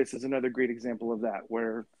 Anthony Davis is another great example of that,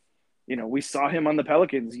 where we saw him on the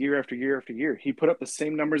Pelicans year after year after year. He put up the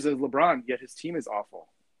same numbers as LeBron, yet his team is awful.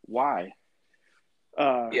 Why?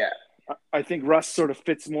 I think Russ sort of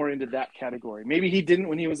fits more into that category. Maybe he didn't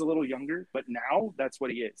when he was a little younger, but now that's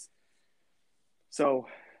what he is. So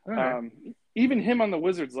even him on the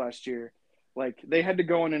Wizards last year, like they had to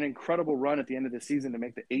go on an incredible run at the end of the season to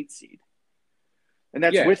make the 8th seed. And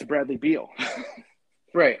that's with Bradley Beal.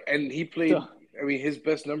 Right. And he played, his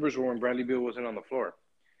best numbers were when Bradley Beal wasn't on the floor.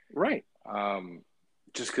 Right.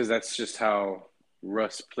 Just because that's just how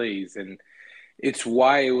Russ plays. And it's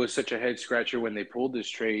why it was such a head scratcher when they pulled this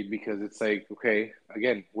trade, because it's like, okay,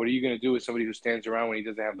 again, what are you going to do with somebody who stands around when he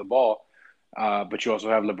doesn't have the ball? But you also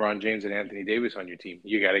have LeBron James and Anthony Davis on your team.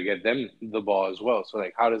 You got to get them the ball as well. So,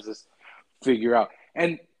 like, how does this figure out?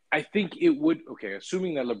 And I think it would,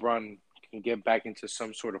 assuming that LeBron can get back into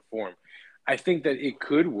some sort of form, I think that it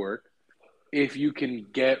could work if you can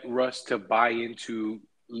get Russ to buy into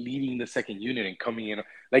leading the second unit and coming in,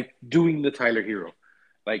 like doing the Tyler Hero,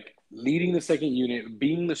 like leading the second unit,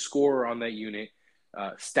 being the scorer on that unit,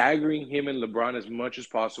 staggering him and LeBron as much as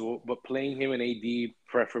possible, but playing him and AD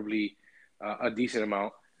preferably a decent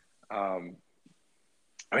amount.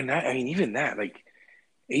 Even that, like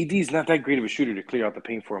AD is not that great of a shooter to clear out the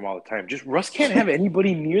paint for him all the time. Just Russ can't have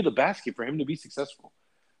anybody near the basket for him to be successul.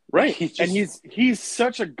 Right. He's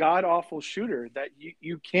such a god-awful shooter that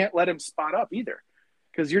you can't let him spot up either,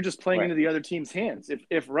 because you're just playing into the other team's hands.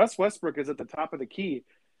 If Russ Westbrook is at the top of the key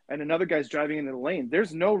and another guy's driving into the lane,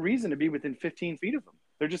 there's no reason to be within 15 feet of them.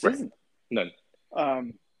 There just Right. isn't. None.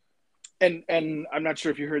 And I'm not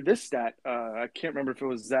sure if you heard this stat. I can't remember if it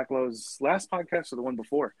was Zach Lowe's last podcast or the one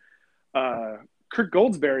before. Kurt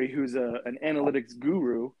Goldsberry, who's an analytics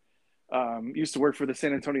guru, used to work for the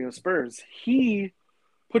San Antonio Spurs. He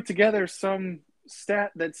put together some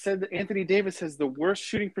stat that said that Anthony Davis has the worst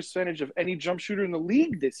shooting percentage of any jump shooter in the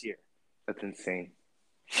league this year. That's insane.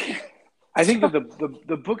 I think that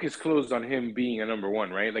the book is closed on him being a number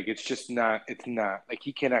one, right? Like it's not like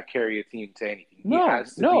he cannot carry a team to anything. He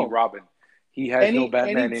has to be Robin. He has no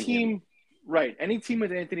Batman in him. Right. Any team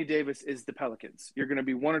with Anthony Davis is the Pelicans. You're going to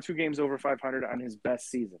be 1 or 2 games over 500 on his best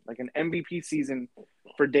season. Like an MVP season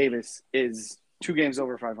for Davis is 2 games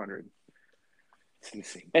over 500. It's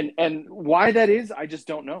insane. And why that is, I just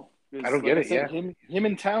don't know. I don't get it. Yeah. Him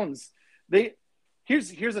and Towns,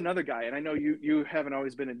 here's another guy, and I know you haven't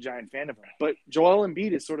always been a giant fan of him, but Joel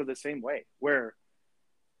Embiid is sort of the same way, where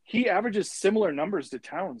he averages similar numbers to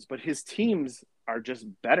Towns, but his teams are just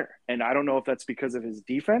better. And I don't know if that's because of his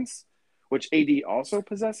defense, which AD also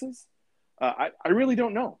possesses. I really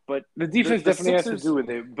don't know, but the defense definitely has to do with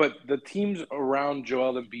it. But the teams around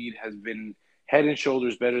Joel Embiid has been head and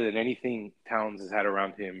shoulders better than anything Towns has had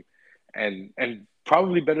around him, and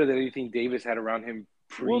probably better than anything Davis had around him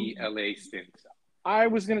pre-LA stint. I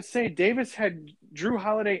was going to say Davis had Drew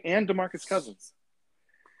Holiday and DeMarcus Cousins.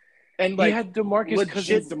 And he had DeMarcus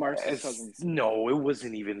Cousins. No, it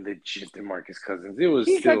wasn't even legit DeMarcus Cousins. It was.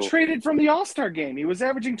 He got traded from the All-Star game. He was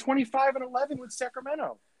averaging 25 and 11 with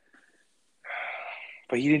Sacramento.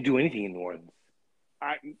 But he didn't do anything in New Orleans.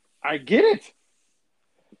 I get it.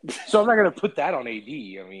 So I'm not going to put that on AD.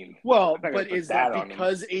 I mean, well, but is that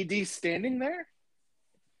because AD's standing there?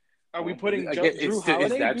 Are we putting Drew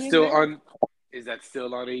Holiday? Is that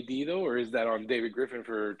still on AD though, or is that on David Griffin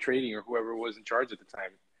for trading or whoever was in charge at the time?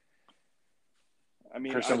 I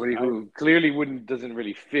mean, for somebody who clearly doesn't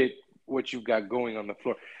really fit what you've got going on the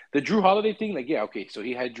floor. The Drew Holiday thing, like, yeah, okay, so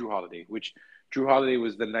he had Drew Holiday, which Drew Holiday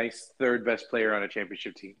was the nice third best player on a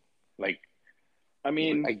championship team. Like, I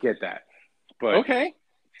mean, I get that, but okay,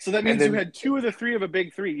 so that means you had 2 of the 3 of a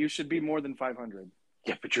big 3. You should be more than 500.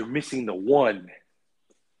 Yeah, but you're missing the one.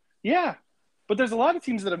 Yeah, but there's a lot of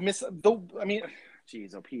teams that have missed. Though, I mean,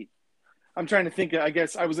 geez, Pete. I'm trying to think. I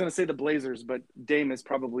guess I was going to say the Blazers, but Dame is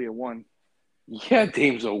probably a 1. Yeah,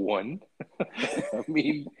 Dame's a 1. I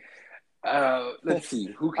mean, let's see.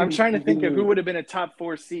 I'm trying to think of who would have been a top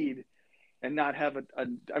 4 seed and not have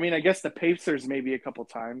I mean, I guess the Pacers maybe a couple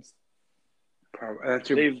times. That's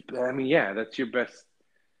your best.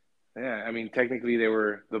 Yeah, I mean, technically they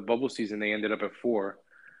were the bubble season. They ended up at 4.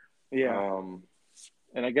 Yeah.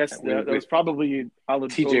 And I guess that was probably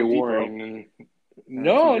TJ Warren.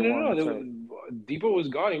 No. Depot was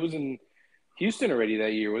gone. He was in Houston already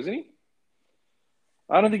that year, wasn't he?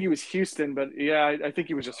 I don't think he was Houston, but yeah, I think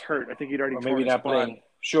he was just hurt. I think he'd already maybe not playing.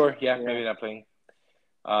 Sure, yeah, maybe not playing.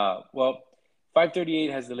 Well,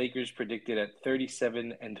 538 has the Lakers predicted at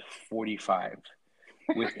 37 and 45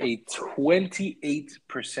 with a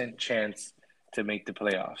 28% chance to make the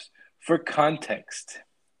playoffs. For context,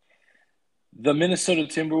 the Minnesota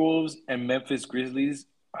Timberwolves and Memphis Grizzlies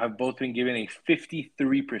have both been given a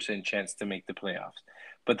 53% chance to make the playoffs.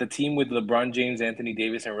 But the team with LeBron James, Anthony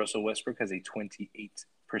Davis, and Russell Westbrook has a 28%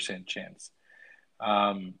 chance.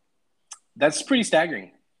 That's pretty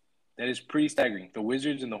staggering. That is pretty staggering. The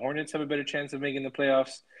Wizards and the Hornets have a better chance of making the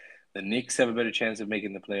playoffs. The Knicks have a better chance of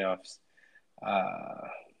making the playoffs.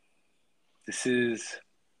 This is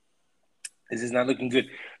not looking good.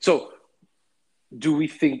 So, do we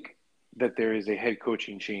think that there is a head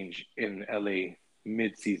coaching change in LA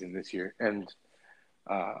mid-season this year, and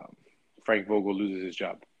Frank Vogel loses his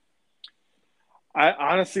job?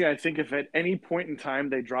 I think if at any point in time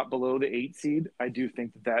they drop below the 8 seed, I do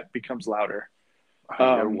think that becomes louder.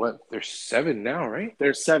 They're 7 now, right?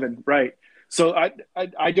 They're 7, right? So I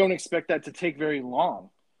don't expect that to take very long.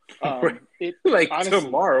 Honestly,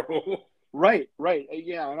 tomorrow. Right.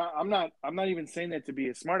 Yeah, and I'm not even saying that to be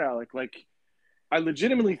a smart aleck. Like, I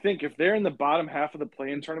legitimately think if they're in the bottom half of the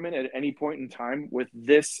play-in tournament at any point in time with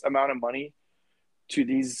this amount of money to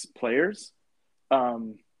these players, I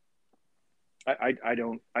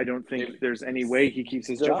don't think there's any way he keeps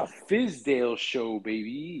his job. Fizdale show,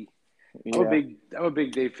 baby. Yeah. I'm a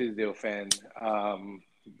big Dave Fizdale fan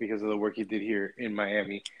because of the work he did here in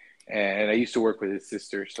Miami, and I used to work with his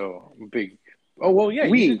sister, so I'm big. Oh well, yeah,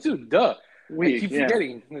 you did too. Duh, I keep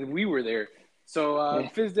forgetting we were there. So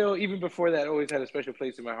Fizdale, even before that, always had a special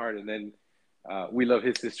place in my heart, and then we love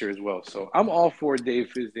his sister as well. So I'm all for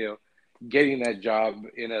Dave Fizdale getting that job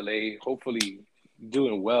in LA, hopefully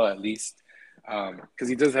doing well at least. because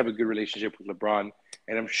he does have a good relationship with LeBron,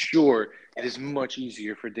 and I'm sure it is much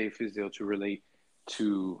easier for Dave Fizdale to relate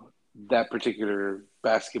to that particular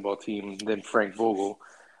basketball team than Frank Vogel.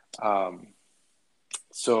 Um,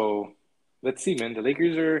 so let's see, man. The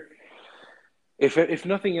Lakers are, if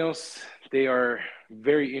nothing else, they are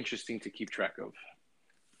very interesting to keep track of.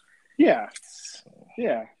 Yeah,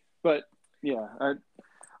 yeah, but yeah,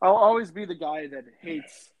 I'll always be the guy that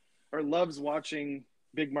hates or loves watching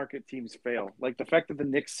big market teams fail. Like the fact that the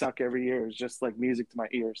Knicks suck every year is just like music to my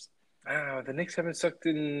ears. The Knicks haven't sucked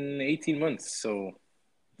in 18 months, so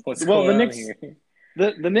what's Well, going on here?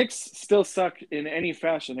 the Knicks still suck in any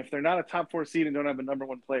fashion. If they're not a top 4 seed and don't have a number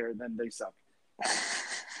 1 player, then they suck.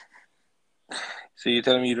 So you're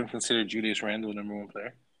telling me you don't consider Julius Randle a number 1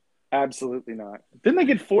 player? Absolutely not. Didn't they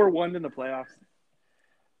get 4-1 in the playoffs?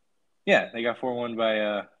 Yeah, they got 4-1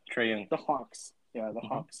 by Trae Young. The Hawks. Yeah, the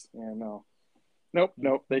Hawks. Yeah, no.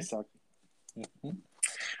 Nope, they suck. Mm-hmm.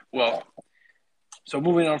 Well, so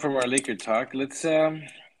moving on from our Laker talk, let's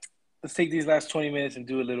take these last 20 minutes and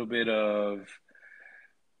do a little bit of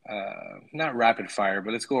not rapid fire,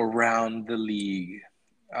 but let's go around the league.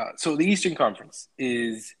 So the Eastern Conference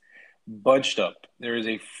is bunched up. There is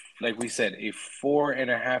like we said, a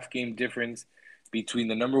 4.5 game difference between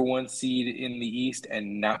the number 1 seed in the East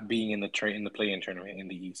and not being in the play-in tournament in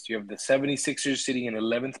the East. You have the 76ers sitting in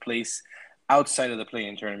 11th place outside of the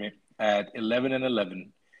play-in tournament at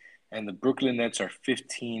 11-11, and the Brooklyn Nets are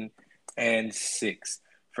 15-6.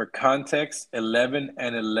 For context,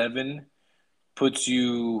 11-11 puts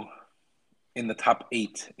you in the top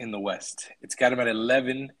 8 in the West. It's got them at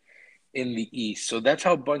 11 in the East. So that's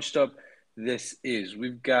how bunched up this is.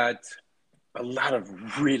 We've got a lot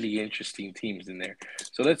of really interesting teams in there.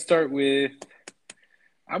 So let's start with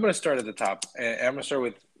 – I'm going to start at the top. I'm going to start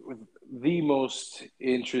with the most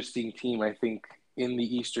interesting team, I think, in the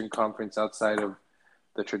Eastern Conference outside of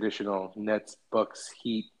the traditional Nets, Bucks,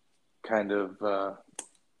 Heat kind of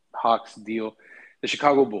Hawks deal, the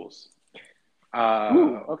Chicago Bulls.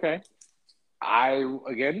 Okay. I,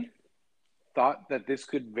 again, thought that this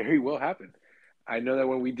could very well happen. I know that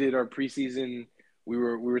when we did our preseason, we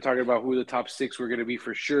were talking about who the top 6 were going to be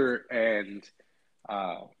for sure, and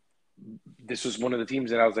this was one of the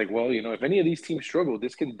teams that I was like, well, if any of these teams struggle,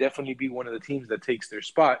 this can definitely be one of the teams that takes their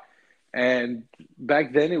spot. And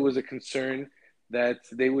back then, it was a concern that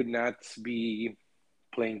they would not be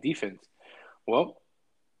playing defense. Well,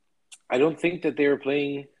 I don't think that they are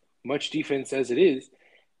playing much defense as it is,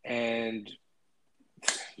 and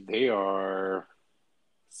they are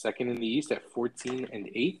second in the East at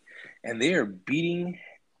 14-8, and they are beating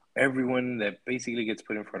everyone that basically gets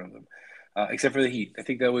put in front of them, except for the Heat. I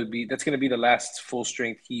think that's going to be the last full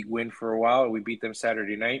strength Heat win for a while. We beat them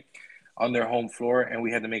Saturday night on their home floor, and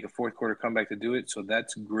we had to make a fourth quarter comeback to do it. So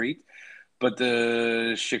that's great. But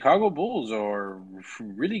the Chicago Bulls are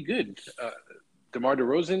really good. DeMar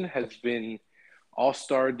DeRozan has been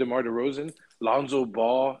all-star DeMar DeRozan. Lonzo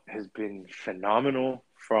Ball has been phenomenal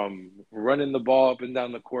from running the ball up and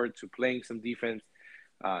down the court to playing some defense.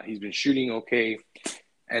 He's been shooting okay.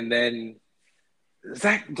 And then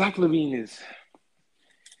Zach LaVine is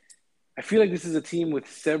 – I feel like this is a team with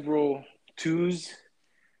several twos.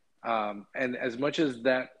 And as much as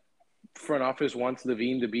that front office wants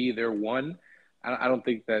LaVine to be their 1, I don't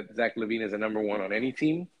think that Zach LaVine is a number 1 on any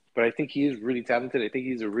team. But I think he is really talented. I think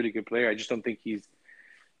he's a really good player. I just don't think he's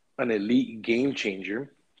an elite game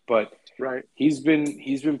changer. But right, he's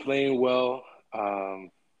been playing well. Oh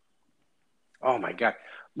my God,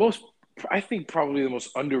 I think probably the most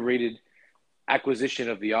underrated acquisition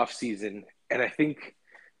of the offseason, and I think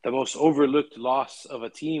the most overlooked loss of a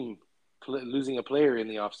team losing a player in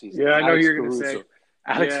the offseason. Yeah, I know you're going to say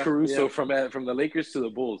Alex Caruso from the Lakers to the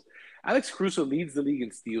Bulls. Alex Caruso leads the league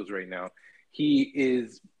in steals right now. He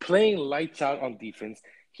is playing lights out on defense.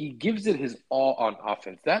 He gives it his all on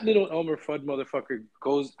offense. That little Elmer Fudd motherfucker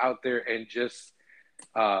goes out there and just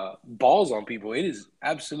balls on people. It is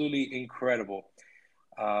absolutely incredible.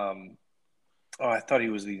 I thought he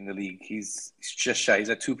was leading the league. He's just shy. He's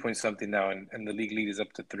at 2 point something now, and the league lead is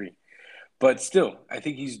up to 3. But still, I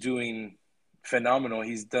think he's doing phenomenal.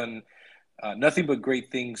 He's done nothing but great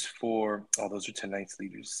things for – those are tonight's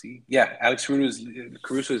leaders. See? Yeah, Alex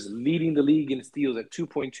Caruso is leading the league in steals at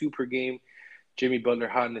 2.2 per game. Jimmy Butler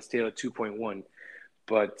hot in his tail at 2.1.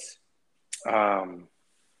 But,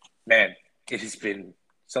 man, it has been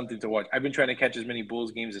something to watch. I've been trying to catch as many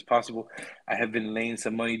Bulls games as possible. I have been laying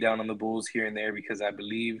some money down on the Bulls here and there because I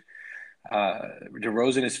believe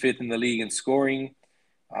DeRozan is 5th in the league in scoring.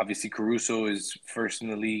 Obviously, Caruso is 1st in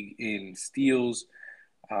the league in steals.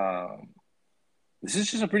 This is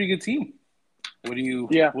just a pretty good team.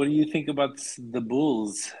 Yeah. What do you think about the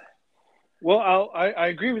Bulls? Well, I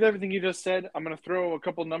agree with everything you just said. I'm going to throw a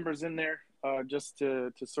couple numbers in there just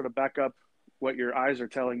to sort of back up what your eyes are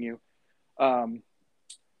telling you. Um,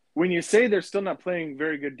 when you say they're still not playing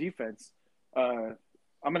very good defense, I'm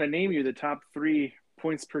going to name you the top 3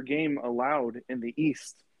 points per game allowed in the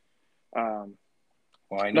East. Um,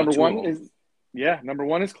 Well, I know number two of one them. is number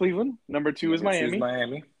one is Cleveland. Number two is Number two is Miami.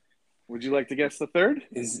 Miami. Would you like to guess the third?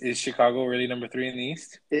 Is Chicago really number 3 in the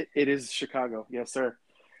East? It is Chicago. Yes, sir.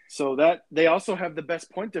 So that they also have the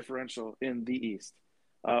best point differential in the East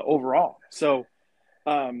overall. So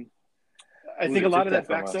um, I Who think would a have lot took of that that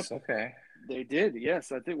from backs up. us? Okay. They did.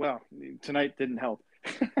 Yes, I think. Well, tonight didn't help.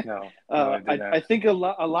 No, it did not. I think a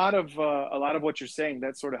lot of what you're saying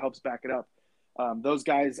that sort of helps back it up. Those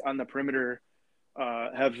guys on the perimeter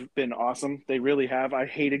have been awesome. They really have. I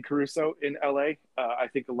hated Caruso in LA. I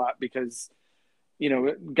think a lot because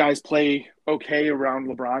guys play okay around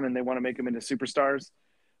LeBron and they want to make him into superstars.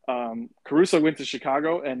 Caruso went to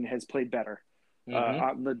Chicago and has played better. Mm-hmm.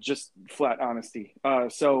 On the just flat honesty.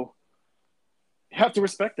 So you have to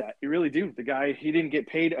respect that. You really do. The guy, he didn't get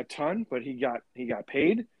paid a ton, but he got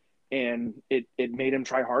paid, and it made him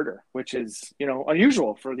try harder, which is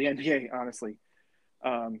unusual for the NBA, honestly.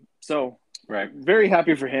 So Right. very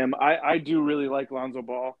happy for him. I do really like Lonzo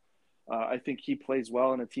Ball. I think he plays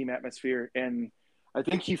well in a team atmosphere, and I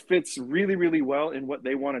think he fits really, really well in what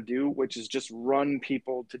they want to do, which is just run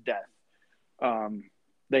people to death. Um,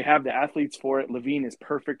 they have the athletes for it. Levine is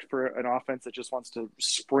perfect for an offense that just wants to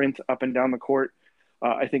sprint up and down the court.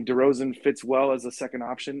 I think DeRozan fits well as a second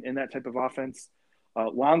option in that type of offense.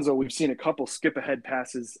 Lonzo, we've seen a couple skip ahead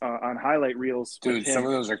passes on highlight reels with Dude, some him.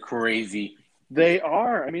 of those are crazy. They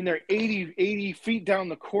are. I mean, they're 80 feet down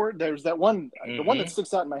the court. There's that one, the one that Mm-hmm.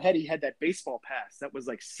 sticks out in my head. He had that baseball pass that was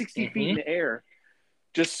like 60 feet in Mm-hmm. the air,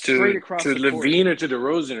 just straight across To the court. Levine or to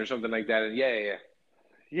DeRozan or something like that. And yeah.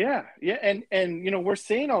 Yeah, and we're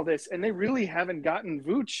saying all this, and they really haven't gotten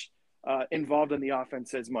Vooch involved in the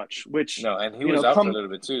offense as much. Which No, and he was out for a little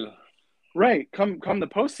bit too. come the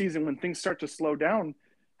postseason when things start to slow down,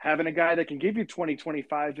 having a guy that can give you 20,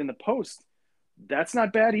 25 in the post, that's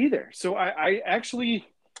not bad either. So I actually,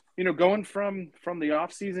 going from the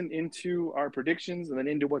offseason into our predictions and then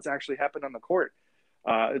into what's actually happened on the court,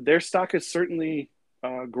 their stock has certainly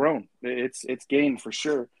grown. It's gained for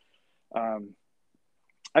sure.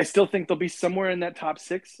 I still think they'll be somewhere in that top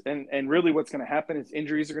 6, and really what's going to happen is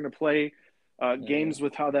injuries are going to play games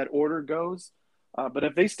with how that order goes. But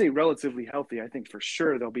if they stay relatively healthy, I think for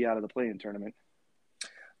sure they'll be out of the play-in tournament.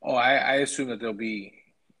 Oh, I assume that they'll be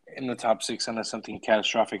in the top 6 unless something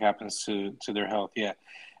catastrophic happens to their health. Yeah,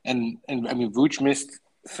 and I mean Vooch missed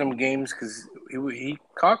some games because he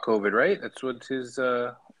caught COVID, right? That's what his.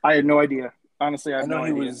 I had no idea. Honestly, I I have know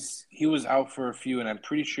no idea. he was out for a few, and I'm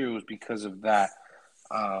pretty sure it was because of that.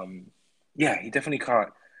 Yeah, he definitely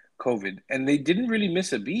caught COVID, and they didn't really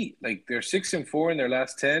miss a beat. Like they're 6-4 in their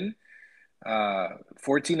last 10,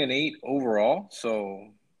 14-8 overall. So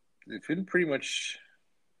they've been pretty much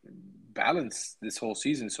balanced this whole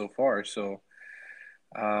season so far. So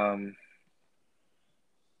um,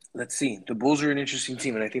 let's see. The Bulls are an interesting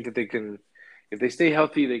team, and I think that they can, if they stay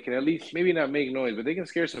healthy, they can at least maybe not make noise, but they can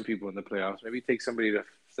scare some people in the playoffs. Maybe take somebody that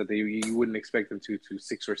you wouldn't expect them to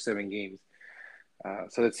 6 or 7 games.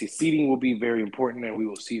 So let's see. Seeding will be very important, and we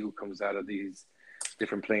will see who comes out of these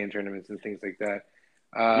different play-in tournaments and things like that.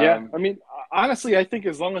 Yeah, I mean, honestly, I think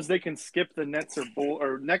as long as they can skip the Nets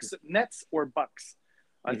Nets or Bucks,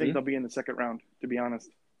 I think they'll be in the second round. To be honest.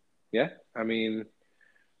 Yeah, I mean,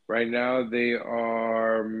 right now they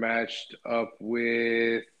are matched up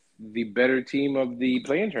with the better team of the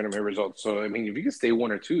play-in tournament results. So I mean, if you can stay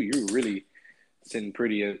 1 or 2, you're really sitting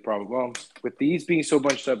pretty as probably. Well, with these being so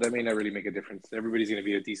bunched up, that may not really make a difference. Everybody's going to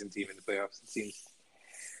be a decent team in the playoffs, it seems.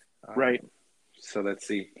 Right. So let's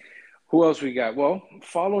see. Who else we got? Well,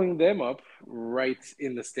 following them up right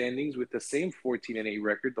in the standings with the same 14-8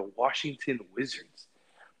 record, the Washington Wizards.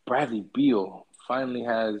 Bradley Beal finally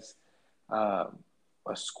has a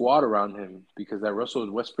squad around him because that Russell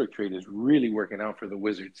Westbrook trade is really working out for the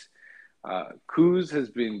Wizards. Kuz has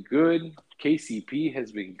been good. KCP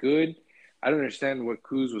has been good. I don't understand what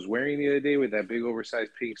Kuz was wearing the other day with that big oversized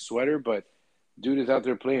pink sweater, but dude is out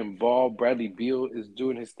there playing ball. Bradley Beal is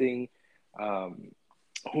doing his thing.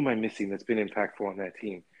 Who am I missing that's been impactful on that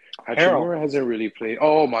team? Hachimura hasn't really played.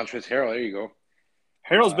 Oh, Montrezl Harrell. There you go.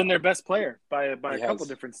 Harrell's been their best player by a couple has.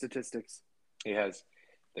 different statistics. He has.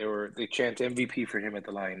 They chant MVP for him at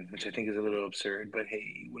the line, which I think is a little absurd. But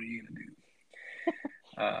hey, what are you gonna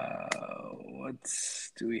do? What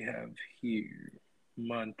do we have here?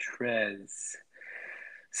 Montrez.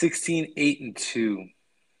 16, 8-2.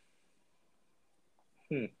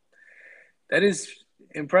 That is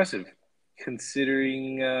impressive,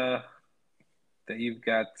 considering that you've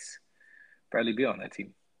got Bradley Beal on that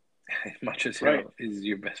team. Right, Montrezl is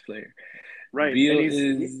your best player. right, and Beal he's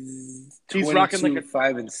is he's rocking like 22, a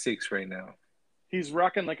 5-6 right now. he's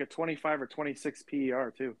rocking like a 25 or 26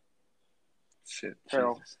 PER too. Shit,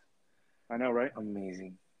 Terrell, Jesus, I know, right?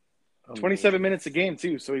 amazing, 27 amazing. minutes a game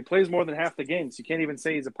too, so he plays more than half the games. You can't even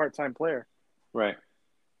say he's a part-time player. Right.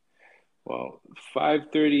 Well,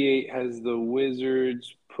 538 has the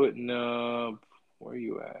Wizards putting up. Where are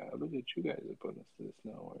you at? Look at you guys are putting us to this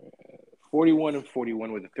now. We're at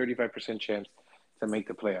 41-41 with a 35% chance to make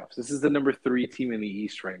the playoffs. This is the number 3 team in the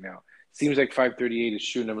East right now. Seems like 538 is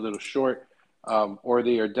shooting them a little short, or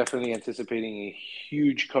they are definitely anticipating a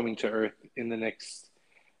huge coming to earth in the next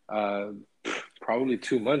uh, probably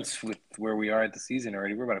 2 months with where we are at the season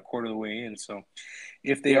already. We're about a quarter of the way in. So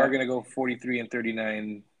if they are Yeah, going to go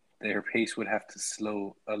 43-39, their pace would have to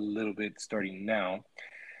slow a little bit starting now.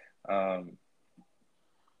 Um,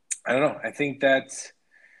 I don't know. I think that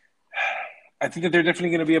they're definitely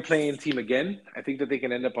going to be a play-in team again. I think that they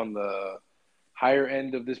can end up on the higher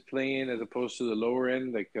end of this play-in as opposed to the lower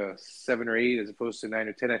end, like 7 or 8, as opposed to 9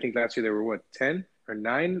 or 10. I think last year they were what, 10 or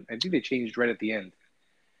 9? I think they changed right at the end.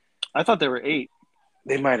 I thought they were 8.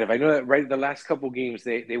 They might have. I know that right. The last couple games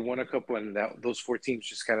they won a couple, and those 4 teams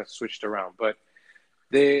just kind of switched around. But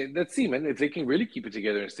let's see, man. If they can really keep it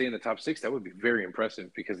together and stay in the top 6, that would be very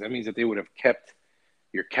impressive because that means that they would have kept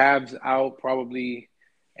your Cavs out probably,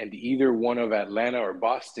 and either one of Atlanta or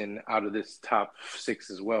Boston out of this top 6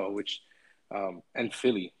 as well. And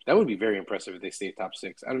Philly, that would be very impressive if they stay top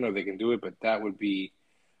 6. I don't know if they can do it, but that would be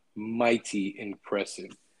mighty impressive.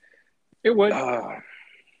 It would. Uh,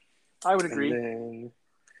 I would and agree. then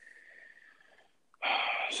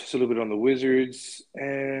just a little bit on the Wizards,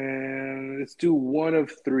 and let's do one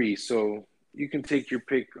of 3. So you can take your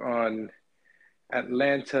pick on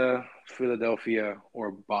Atlanta, Philadelphia,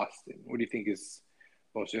 or Boston. What do you think is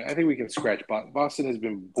most? I think we can scratch Boston. Boston has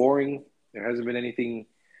been boring. There hasn't been anything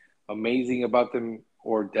amazing about them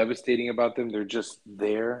or devastating about them. They're just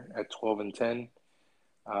there at 12-10.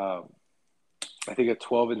 Um, I think a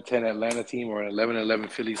 12-10 Atlanta team or an 11-11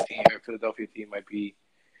 Phillies team or Philadelphia team might be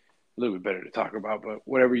a little bit better to talk about. But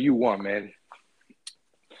whatever you want, man.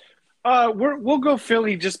 We'll go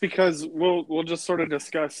Philly just because we'll just sort of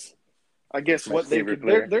discuss, I guess, My what they favorite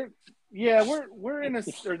could. player. Yeah, we're in a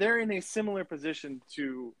or they're in a similar position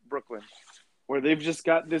to Brooklyn, where they've just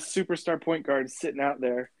got this superstar point guard sitting out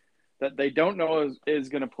there that they don't know is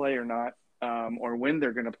going to play or not, or when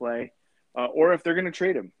they're going to play, or if they're going to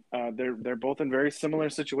trade him. They're both in very similar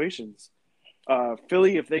situations.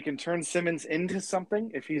 Philly, if they can turn Simmons into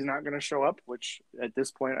something, if he's not going to show up, which at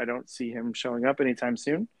this point I don't see him showing up anytime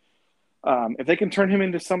soon. If they can turn him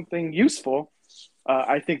into something useful,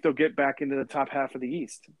 I think they'll get back into the top half of the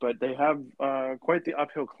East. But they have quite the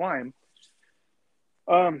uphill climb.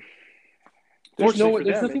 Um, Fortunately for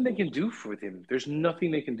There's them, nothing they can do with him. There's nothing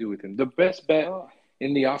they can do with him. The best bet oh,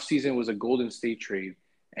 in the offseason was a Golden State trade,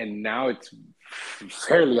 and now it's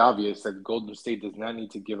fairly obvious that Golden State does not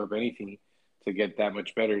need to give up anything to get that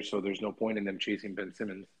much better. So there's no point in them chasing Ben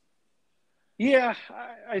Simmons. yeah,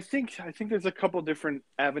 I think there's a couple different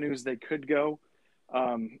avenues they could go.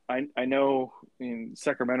 I know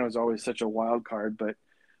Sacramento is always such a wild card, but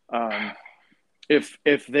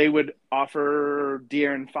if they would offer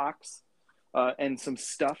De'Aaron Fox and some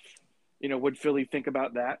stuff, would Philly think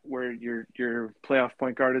about that? Where your playoff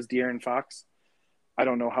point guard is De'Aaron Fox? I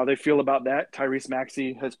don't know how they feel about that. Tyrese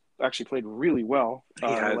Maxey has actually played really well He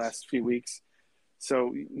the has. last few weeks,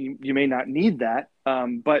 so you may not need that.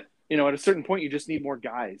 But at a certain point, you just need more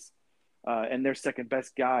guys, and their second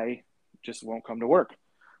best guy just won't come to work.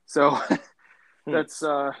 So that's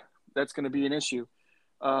going to be an issue.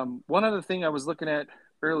 One other thing I was looking at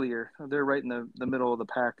earlier, they're right in the middle of the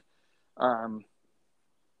pack.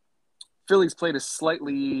 Phillies played a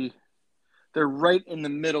slightly. They're right in the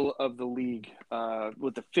middle of the league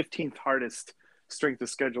with the 15th hardest strength of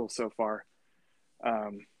schedule so far.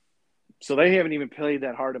 So they haven't even played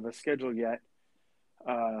that hard of a schedule yet.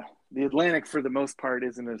 The Atlantic, for the most part,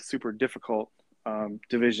 isn't a super difficult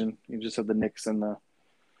division. You just have the Knicks and the.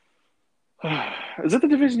 Is it the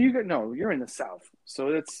division you got? No, you're in the South. So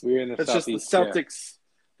We're in the that's just the Southeast,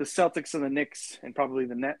 yeah. Celtics and the Knicks and probably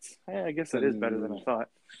the Nets. I guess that is better than I thought.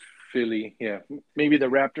 Philly, yeah. Maybe the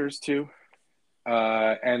Raptors too.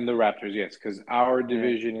 And the Raptors, yes, because our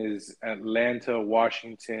division is Atlanta,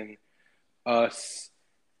 Washington, us,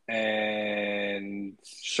 and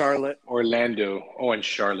Charlotte. Orlando. Oh, and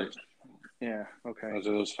Charlotte. Yeah. Okay. Those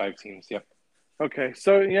are those 5 teams. Yep. Okay,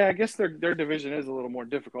 so yeah, I guess their division is a little more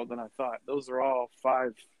difficult than I thought. Those are all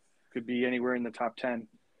five, could be anywhere in the top 10.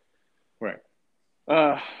 Right.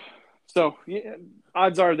 Uh, so yeah,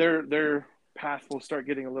 odds are their path will start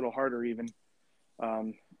getting a little harder even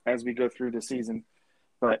as we go through the season.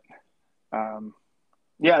 But um,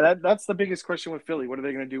 yeah, that's the biggest question with Philly. What are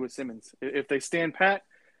they going to do with Simmons? If they stand pat,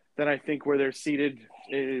 then I think where they're seated,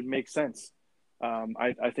 it makes sense.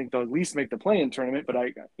 I think they'll at least make the play-in tournament, but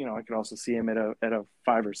I could also see him at a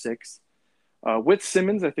 5 or 6. With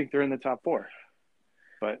Simmons, I think they're in the top 4.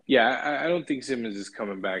 But Yeah, I don't think Simmons is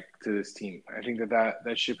coming back to this team. I think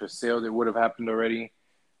that ship has sailed. It would have happened already.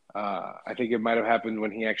 I think it might have happened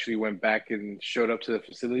when he actually went back and showed up to the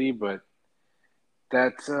facility, but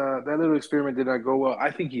that little experiment did not go well.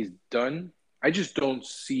 I think he's done. I just don't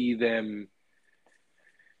see them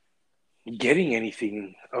getting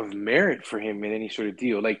anything of merit for him in any sort of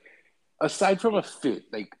deal. Like aside from a fit,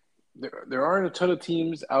 like there aren't a ton of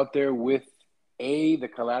teams out there with A, the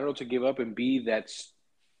collateral to give up, and B, that's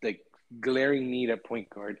like glaring need at point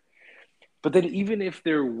guard. But then even if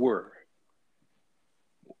there were,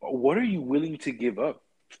 what are you willing to give up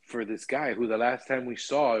for this guy who the last time we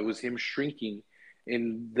saw it was him shrinking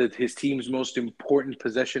in his team's most important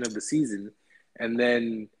possession of the season, and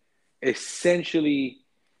then essentially,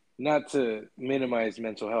 not to minimize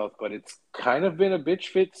mental health, but it's kind of been a bitch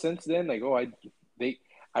fit since then. Like, oh, they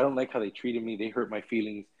I don't like how they treated me. They hurt my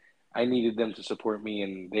feelings. I needed them to support me,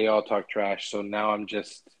 and they all talk trash. So now I'm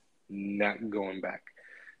just not going back.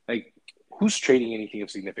 Like, who's trading anything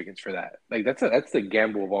of significance for that? Like, that's the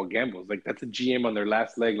gamble of all gambles. Like, that's a GM on their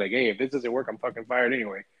last leg. Like, hey, if this doesn't work, I'm fucking fired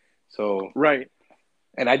anyway. So, right,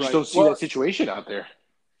 and I just right. don't see Well, that situation out there.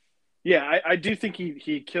 yeah, I do think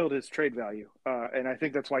he killed his trade value, and I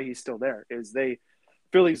think that's why he's still there. Is they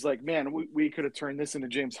Philly's like, man, we could have turned this into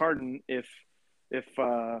James Harden if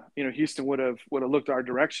Houston would have looked our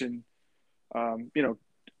direction,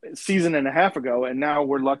 season and a half ago, and now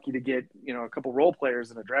we're lucky to get a couple role players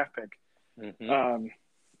and a draft pick, Mm-hmm. um,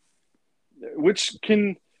 which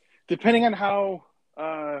can, depending on how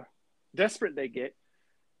desperate they get.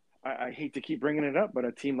 I hate to keep bringing it up, but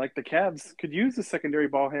a team like the Cavs could use a secondary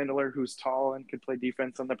ball handler who's tall and could play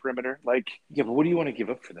defense on the perimeter. Like, Yeah, but what do you want to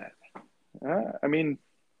give up for that? I mean,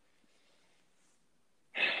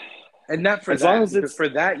 And not for as long that, as because it's, for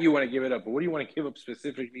that you want to give it up. But what do you want to give up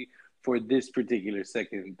specifically for this particular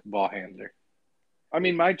second ball handler? I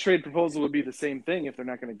mean, my trade proposal would be the same thing if they're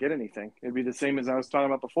not going to get anything. It'd be the same as I was talking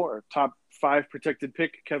about before. Top 5 protected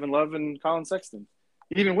pick, Kevin Love and Colin Sexton.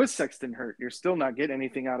 Even with Sexton hurt, you're still not getting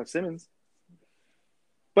anything out of Simmons.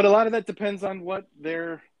 But a lot of that depends on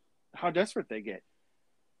how desperate they get.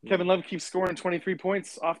 Kevin Love keeps scoring 23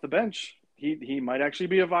 points off the bench. He might actually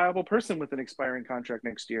be a viable person with an expiring contract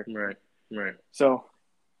next year. Right, right. So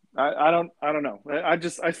I don't know.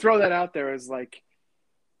 I throw that out there as like,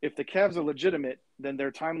 if the Cavs are legitimate, then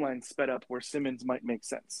their timeline sped up where Simmons might make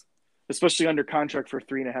sense, especially under contract for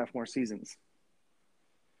 3.5 more seasons.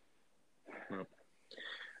 Well,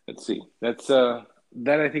 let's see.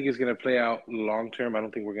 That I think is going to play out long term. I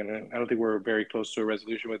don't think we're very close to a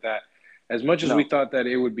resolution with that. As much as we No, thought that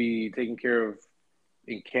it would be taken care of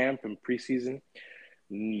in camp and preseason,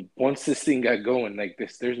 once this thing got going like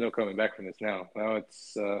this, there's no coming back from this now. Now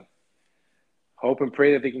it's hope and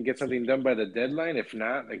pray that they can get something done by the deadline. If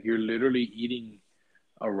not, like you're literally eating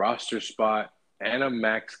a roster spot and a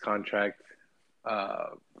max contract uh,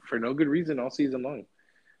 for no good reason all season long.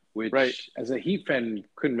 right? Which, as a Heat fan,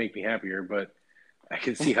 couldn't make me happier, but I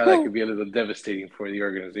can see how that could be a little devastating for the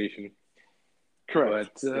organization.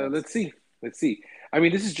 Correct. But Yes. let's see. Let's see. I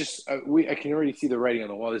mean, this is just I can already see the writing on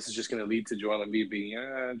the wall. This is just going to lead to Joel Embiid being,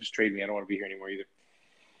 just trade me. I don't want to be here anymore either.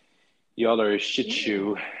 Y'all are a shit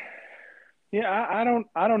shoe. Yeah, I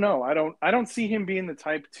don't know. I don't see him being the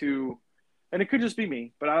type to, and it could just be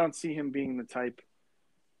me, but I don't see him being the type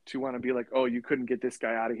to want to be like, oh, you couldn't get this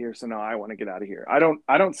guy out of here, so now I want to get out of here. I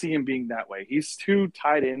don't see him being that way. He's too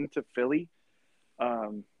tied into Philly,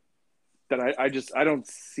 um, that I don't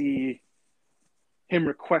see him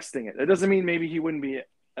requesting it. That doesn't mean maybe he wouldn't be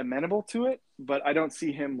amenable to it, but I don't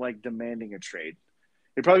see him like demanding a trade.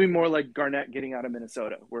 It'd probably be more like Garnett getting out of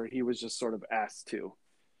Minnesota, where he was just sort of asked to.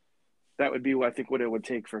 That would be, I think, what it would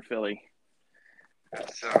take for Philly.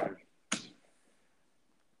 That's,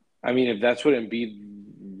 I mean, if that's what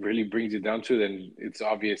Embiid really brings it down to, then it's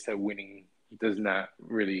obvious that winning does not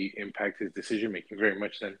really impact his decision making very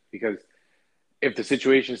much. Then, because if the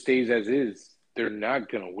situation stays as is, they're not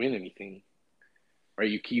going to win anything, right?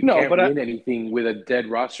 You No, can't but win anything with a dead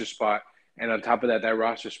roster spot, and on top of that, that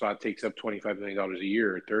roster spot takes up $25 million a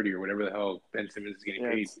year or 30 or whatever the hell Ben Simmons is getting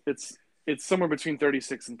yeah, paid. it's somewhere between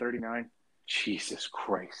 36 and 39. Jesus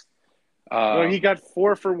Christ. Well, he got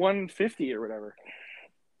 4 for 150 or whatever.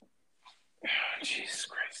 Jesus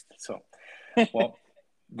Christ. So, well,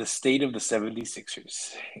 the state of the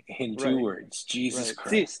 76ers in two Right. words. Jesus Right.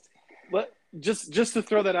 See, Christ. just to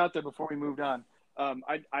throw that out there before we moved on,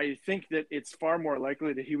 I think that it's far more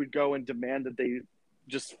likely that he would go and demand that they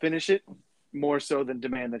just finish it more so than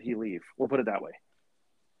demand that he leave. We'll put it that way.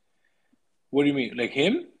 What do you mean? Like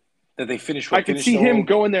him? That they finish I what? could Finish see the him whole...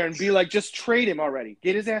 going there and be like, just trade him already.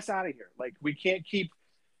 Get his ass out of here. Like, we can't keep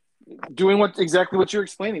doing exactly what you're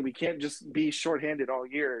explaining. We can't just be shorthanded all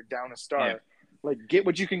year, down a star. Yeah. Like, get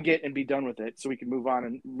what you can get and be done with it so we can move on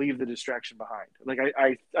and leave the distraction behind. Like,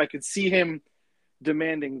 I could see him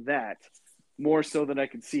demanding that more so than I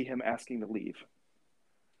could see him asking to leave.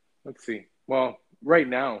 Let's see. Well, right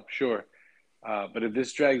now, sure. But if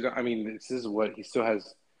this drags on, I mean, this is what he still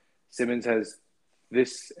has. Simmons has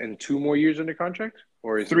this and 2 more years under contract?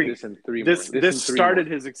 Or is it 3. this and 3 more? This This and 3 started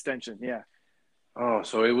more. his extension. Yeah. Oh,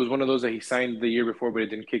 so it was one of those that he signed the year before, but it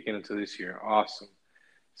didn't kick in until this year. Awesome.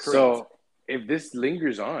 Correct. So if this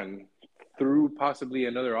lingers on through possibly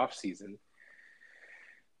another offseason,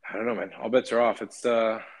 I don't know, man. All bets are off. It's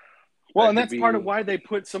well, and that's part of why they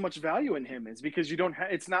put so much value in him is because you don't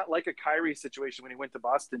it's not like a Kyrie situation when he went to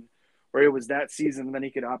Boston where it was that season and then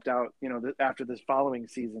he could opt out, after this following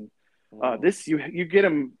season. This you get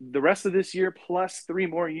him the rest of this year plus 3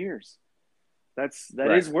 more years. That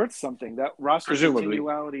right. is worth something. That roster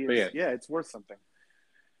continuity is it's worth something.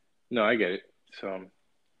 No, I get it. So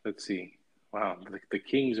let's see. Wow, the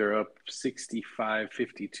Kings are up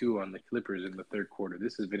 65-52 on the Clippers in the third quarter.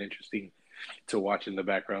 This has been interesting to watch in the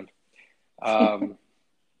background.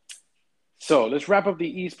 So let's wrap up the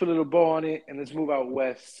East, put a little bow on it, and let's move out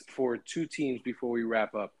west for 2 teams before we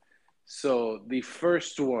wrap up. So the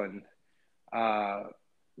first one,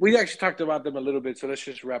 we actually talked about them a little bit, so let's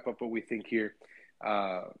just wrap up what we think here.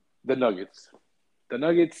 The Nuggets. The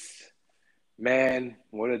Nuggets, man,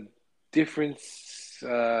 what a difference,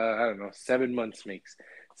 7 months makes.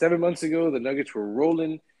 7 months ago, the Nuggets were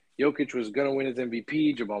rolling. Jokic was going to win his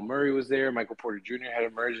MVP. Jamal Murray was there. Michael Porter Jr. had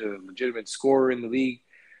emerged as a legitimate scorer in the league.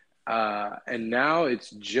 And now it's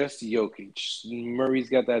just Jokic. Murray's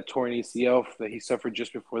got that torn ACL that he suffered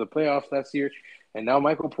just before the playoffs last year. And now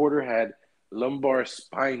Michael Porter had lumbar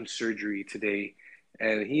spine surgery today,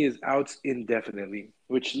 and he is out indefinitely,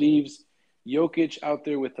 which leaves Jokic out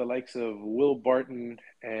there with the likes of Will Barton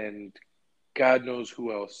and God knows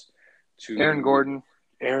who else. Aaron Gordon.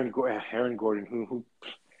 Aaron Gordon, who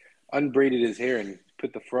unbraided his hair and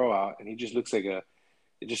put the fro out, and he just looks like it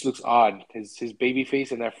just looks odd. His baby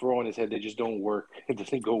face and that fro on his head, they just don't work. It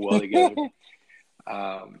doesn't go well together.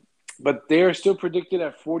 But they are still predicted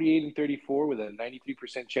at 48-34 with a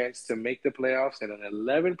 93% chance to make the playoffs and an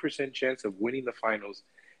 11% chance of winning the finals.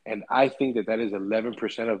 And I think that is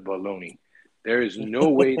 11% of baloney. There is no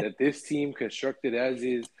way that this team, constructed as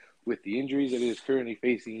is, with the injuries that it is currently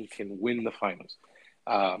facing, can win the finals.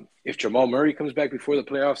 If Jamal Murray comes back before the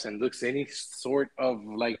playoffs and looks any sort of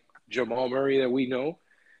like Jamal Murray that we know,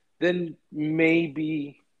 then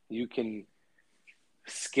maybe you can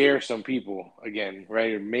scare some people again,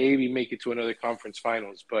 right? Or maybe make it to another conference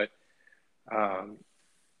finals. But, I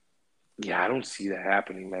don't see that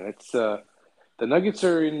happening, man. It's the Nuggets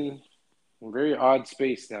are in a very odd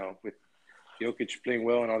space now with Jokic playing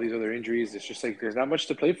well and all these other injuries. It's just like there's not much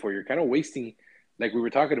to play for. You're kind of wasting, like we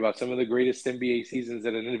were talking about, some of the greatest NBA seasons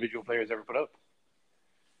that an individual player has ever put up.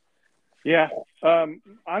 Yeah.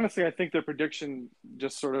 Honestly, I think their prediction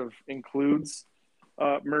just sort of includes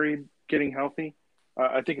Murray getting healthy.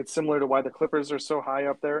 I think it's similar to why the Clippers are so high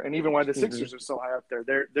up there, and even why the Sixers are so high up there.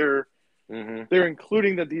 They're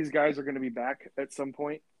including that these guys are going to be back at some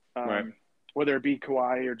point, right. Whether it be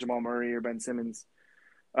Kawhi or Jamal Murray or Ben Simmons.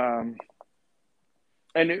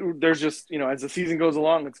 There's just, as the season goes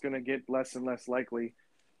along, it's going to get less and less likely,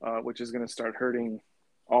 which is going to start hurting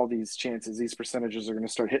all these chances. These percentages are going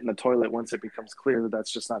to start hitting the toilet once it becomes clear that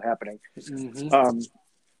that's just not happening.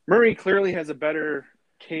 Murray clearly has a better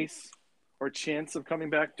case or chance of coming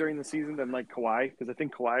back during the season than like Kawhi, because I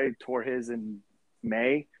think Kawhi tore his in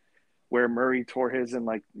May, where Murray tore his in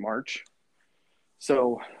like March.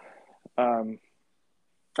 So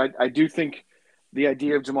I do think the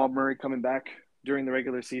idea of Jamal Murray coming back during the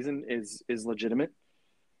regular season is legitimate.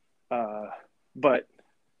 But,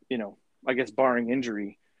 I guess barring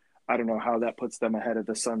injury, I don't know how that puts them ahead of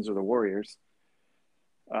the Suns or the Warriors.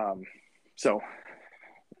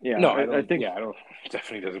 Yeah. No, I think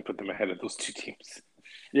definitely doesn't put them ahead of those two teams.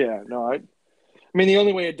 Yeah, no, I mean, the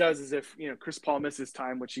only way it does is if, Chris Paul misses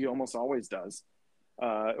time, which he almost always does,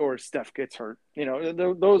 or Steph gets hurt.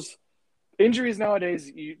 Those injuries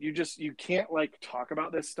nowadays, you can't like talk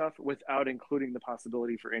about this stuff without including the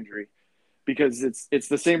possibility for injury, because it's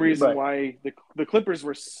the same reason Right. why the Clippers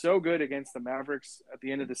were so good against the Mavericks at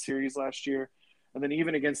the end of the series last year, and then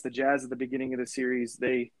even against the Jazz at the beginning of the series,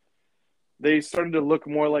 they started to look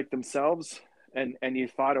more like themselves, and you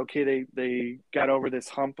thought, okay, they got over this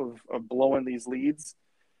hump of blowing these leads,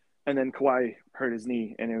 and then Kawhi hurt his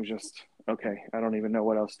knee, and it was just okay. I don't even know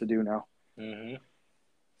what else to do now. Mm-hmm.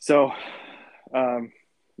 So,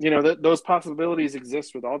 those possibilities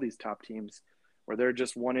exist with all these top teams, where they're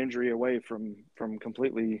just one injury away from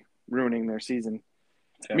completely ruining their season.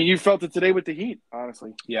 I mean, you felt it today with the Heat,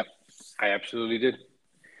 honestly. Yep, I absolutely did.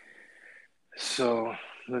 So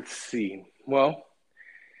let's see. Well,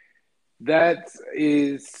 that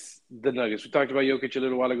is the Nuggets. We talked about Jokic a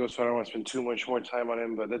little while ago, so I don't want to spend too much more time on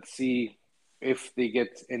him. But let's see if they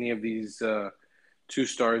get any of these two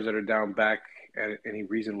stars that are down back at any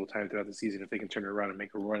reasonable time throughout the season, if they can turn it around and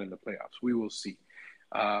make a run in the playoffs. We will see.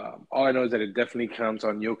 All I know is that it definitely counts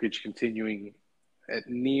on Jokic continuing at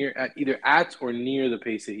either at or near the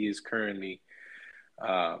pace that he is currently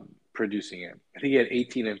producing at. I think he had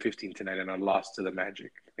 18 and 15 tonight and a loss to the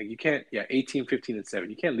Magic. Like you can't, 18, 15, and 7.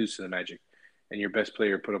 You can't lose to the Magic, and your best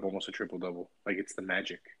player put up almost a triple double. Like it's the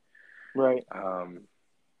Magic. Right.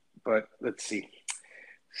 But let's see.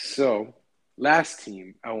 So last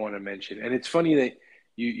team I want to mention, and it's funny that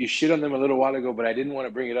you shit on them a little while ago, but I didn't want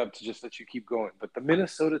to bring it up to just let you keep going. But the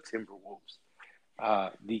Minnesota Timberwolves,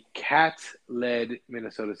 the Cat-led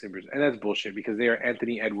Minnesota Timbers, and that's bullshit because they are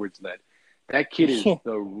Anthony Edwards-led. That kid is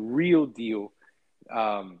the real deal.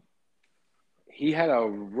 He had a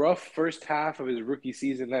rough first half of his rookie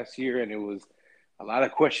season last year, and it was a lot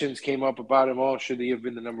of questions came up about him. Oh, should he have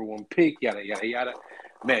been the number one pick? Yada, yada, yada.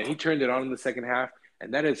 Man, he turned it on in the second half,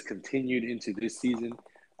 and that has continued into this season.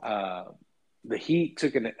 The Heat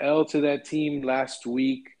took an L to that team last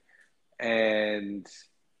week, and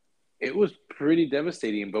it was pretty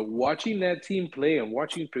devastating. But watching that team play and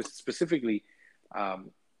watching specifically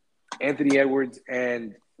Anthony Edwards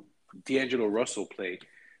and D'Angelo Russell play,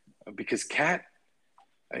 because Cat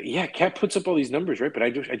puts up all these numbers, right? But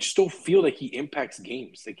I just don't feel like he impacts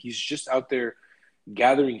games. Like he's just out there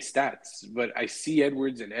gathering stats. But I see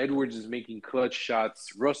Edwards, and Edwards is making clutch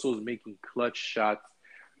shots. Russell's making clutch shots.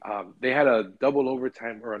 They had a double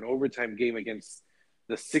overtime or an overtime game against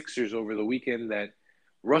the Sixers over the weekend that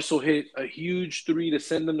Russell hit a huge three to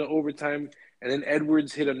send them to overtime, and then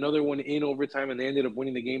Edwards hit another one in overtime, and they ended up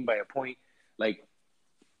winning the game by a point. Like,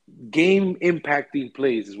 game impacting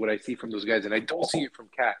plays is what I see from those guys, and I don't see it from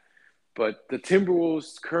Cat. But the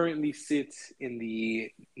Timberwolves currently sit in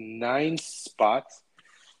the 9th spot,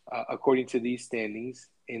 according to these standings,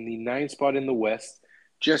 in the 9th spot in the West,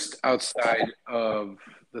 just outside of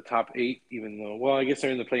the top 8, even though, well, I guess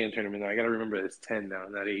they're in the play-in tournament now. I got to remember it's 10 now,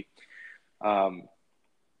 not 8.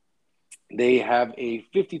 They have a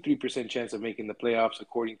 53% chance of making the playoffs,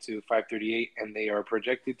 according to 538, and they are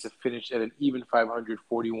projected to finish at an even 500,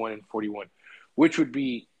 41 and 41, which would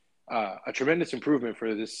be a tremendous improvement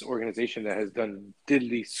for this organization that has done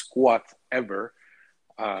diddly squat ever.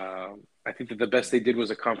 I think that the best they did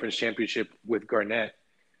was a conference championship with Garnett,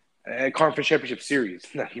 a conference championship series,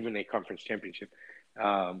 not even a conference championship.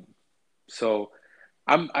 So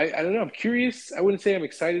I don't know. I'm curious. I wouldn't say I'm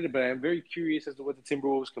excited, but I'm very curious as to what the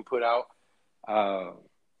Timberwolves can put out.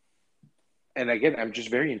 And again, I'm just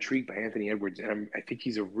very intrigued by Anthony Edwards, and I think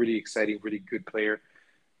he's a really exciting, really good player.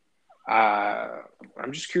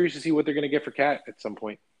 I'm just curious to see what they're going to get for Cat at some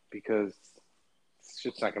point, because it's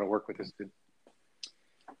just not going to work with this dude.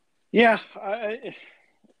 Yeah,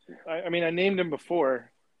 I mean, I named him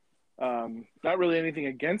before. Not really anything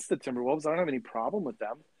against the Timberwolves. I don't have any problem with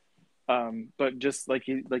them. But just like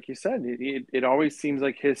you said, it always seems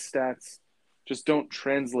like his stats just don't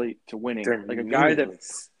translate to winning. They're like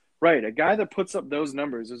meaningless. a guy that puts up those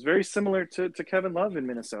numbers is very similar to Kevin Love in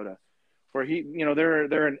Minnesota, where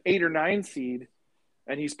they're an 8 or 9 seed,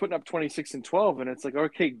 and he's putting up 26 and 12, and it's like,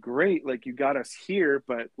 okay, great, like you got us here,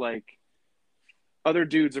 but like other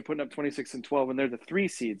dudes are putting up 26 and 12, and they're the 3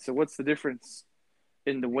 seed. So what's the difference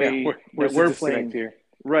in the way that we're playing here?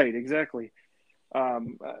 Right, exactly.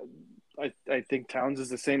 I think Towns is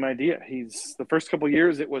the same idea. He's the first couple of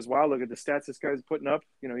years, it was, wow, look at the stats this guy's putting up.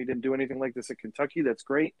 He didn't do anything like this at Kentucky. That's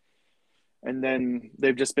great. And then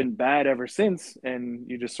they've just been bad ever since. And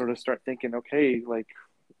you just sort of start thinking, okay, like,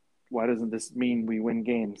 why doesn't this mean we win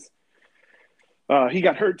games? He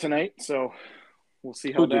got hurt tonight, so we'll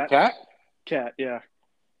see how that. Cat, yeah.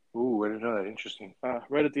 Ooh, I didn't know that. Interesting.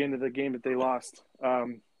 Right at the end of the game that they lost.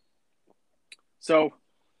 So,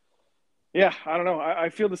 yeah, I don't know. I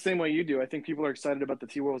feel the same way you do. I think people are excited about the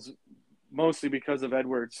T-Wolves mostly because of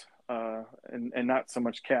Edwards and not so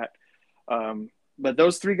much Cat. But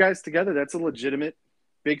those three guys together, that's a legitimate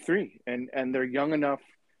big three, and they're young enough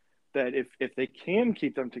that if they can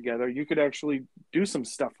keep them together, you could actually do some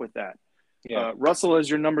stuff with that. Yeah. Russell as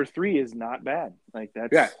your number three is not bad. Like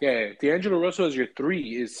that's yeah. D'Angelo Russell as your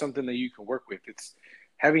three is something that you can work with. It's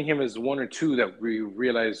having him as one or two that we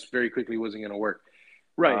realized very quickly wasn't going to work.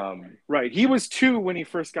 right. Right. He was two when he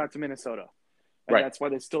first got to Minnesota. And Right. that's why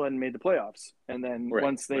they still hadn't made the playoffs. And then Right.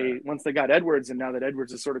 once they got Edwards, and now that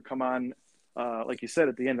Edwards has sort of come on, like you said,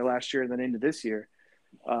 at the end of last year and then into this year,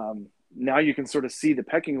 now you can sort of see the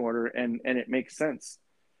pecking order, and it makes sense.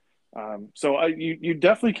 So you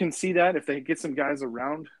definitely can see that if they get some guys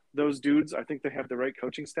around those dudes. I think they have the right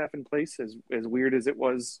coaching staff in place. As weird as it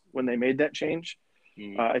was when they made that change,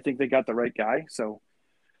 I think they got the right guy. So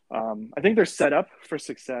I think they're set up for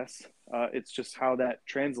success. It's just how that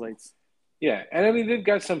translates. Yeah, and I mean they've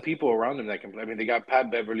got some people around them that can play. I mean they got Pat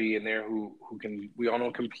Beverly in there who can, we all know,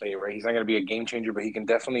 can play, right? He's not going to be a game changer, but he can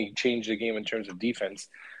definitely change the game in terms of defense.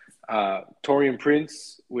 Torian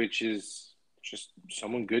Prince, which is just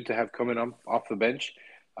someone good to have coming up off the bench.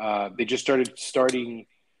 They just started starting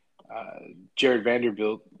Jared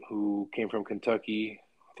Vanderbilt, who came from Kentucky.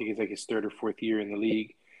 I think he's like his third or fourth year in the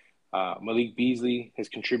league. Malik Beasley has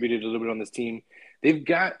contributed a little bit on this team. They've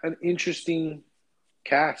got an interesting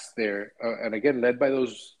cast there, and again, led by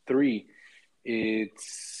those three.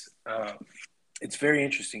 It's very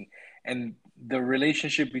interesting, and the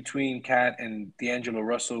relationship between Cat and D'Angelo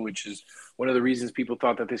Russell, which is one of the reasons people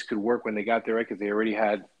thought that this could work when they got there, right? Because they already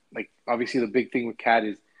had, like, obviously the big thing with Cat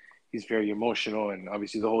is he's very emotional, and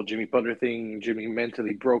obviously the whole Jimmy Butler thing, Jimmy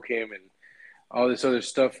mentally broke him, and all this other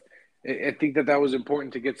stuff. I think that was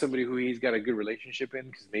important to get somebody who he's got a good relationship in,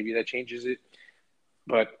 because maybe that changes it.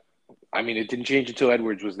 But I mean, it didn't change until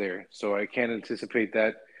Edwards was there, so I can't anticipate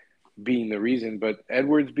that being the reason. But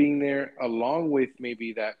Edwards being there, along with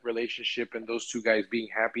maybe that relationship and those two guys being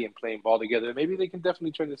happy and playing ball together, maybe they can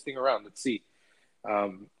definitely turn this thing around. Let's see.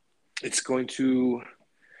 It's going to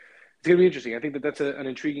be interesting. I think that's an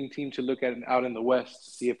intriguing team to look at out in the West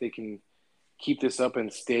to see if they can keep this up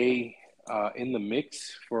and stay in the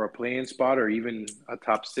mix for a play-in spot or even a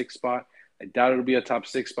top 6 spot. I doubt it'll be a top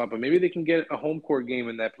 6 spot, but maybe they can get a home court game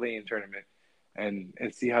in that play-in tournament and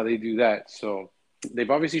see how they do that. So they've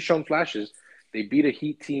obviously shown flashes. They beat a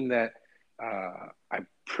Heat team that I'm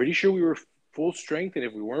pretty sure we were full strength, and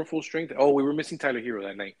if we weren't full strength, we were missing Tyler Hero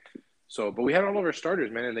that night. So, but we had all of our starters,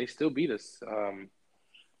 man, and they still beat us.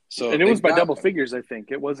 So and it was by double figures, I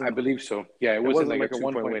think. It wasn't. I believe so. Yeah, it wasn't like a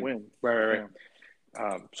 2-point win. Right.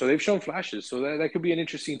 Yeah. So they've shown flashes. So that could be an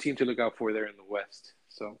interesting team to look out for there in the West.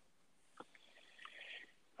 So.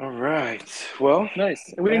 All right. Well,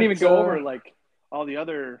 nice. And we didn't even go over like all the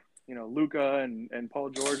other, Luka and Paul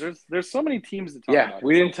George. There's so many teams to talk about. Yeah,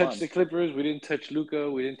 we didn't touch the Clippers. We didn't touch Luka.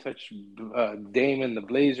 We didn't touch Dame and the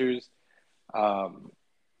Blazers. The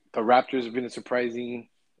Raptors have been a surprising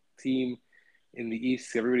team in the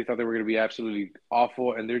East. Everybody thought they were going to be absolutely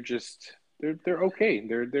awful, and they're okay.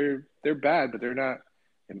 They're bad, but they're not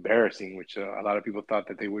embarrassing, which a lot of people thought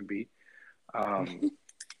that they would be.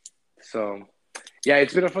 So. Yeah,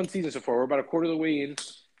 it's been a fun season so far. We're about a quarter of the way in,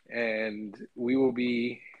 and we will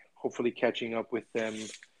be hopefully catching up with them,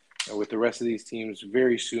 with the rest of these teams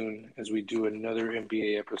very soon as we do another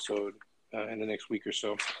NBA episode in the next week or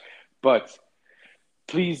so. But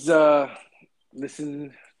please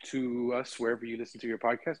listen to us wherever you listen to your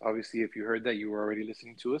podcast. Obviously, if you heard that, you were already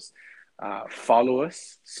listening to us. Follow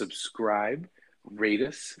us, subscribe, rate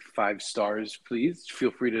us 5 stars, please.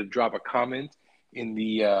 Feel free to drop a comment in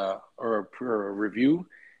the or a review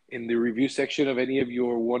in the review section of any of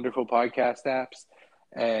your wonderful podcast apps.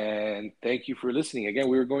 And thank you for listening. Again,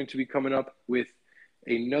 we're going to be coming up with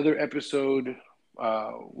another episode.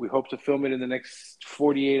 We hope to film it in the next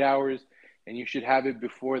 48 hours, and you should have it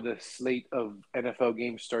before the slate of NFL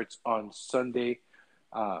games starts on Sunday.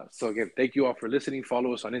 So again, thank you all for listening.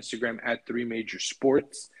 Follow us on Instagram at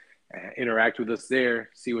 3MajorSports. Interact with us there.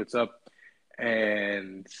 See what's up.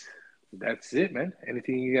 And that's it, man.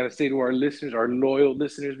 Anything you got to say to our listeners, our loyal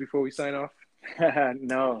listeners, before we sign off?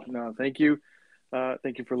 No. Thank you.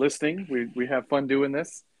 Thank you for listening. We have fun doing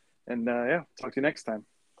this. And, talk to you next time.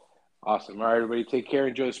 Awesome. All right, everybody. Take care.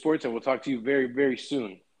 Enjoy the sports, and we'll talk to you very, very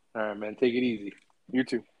soon. All right, man. Take it easy. You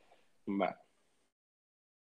too. Bye.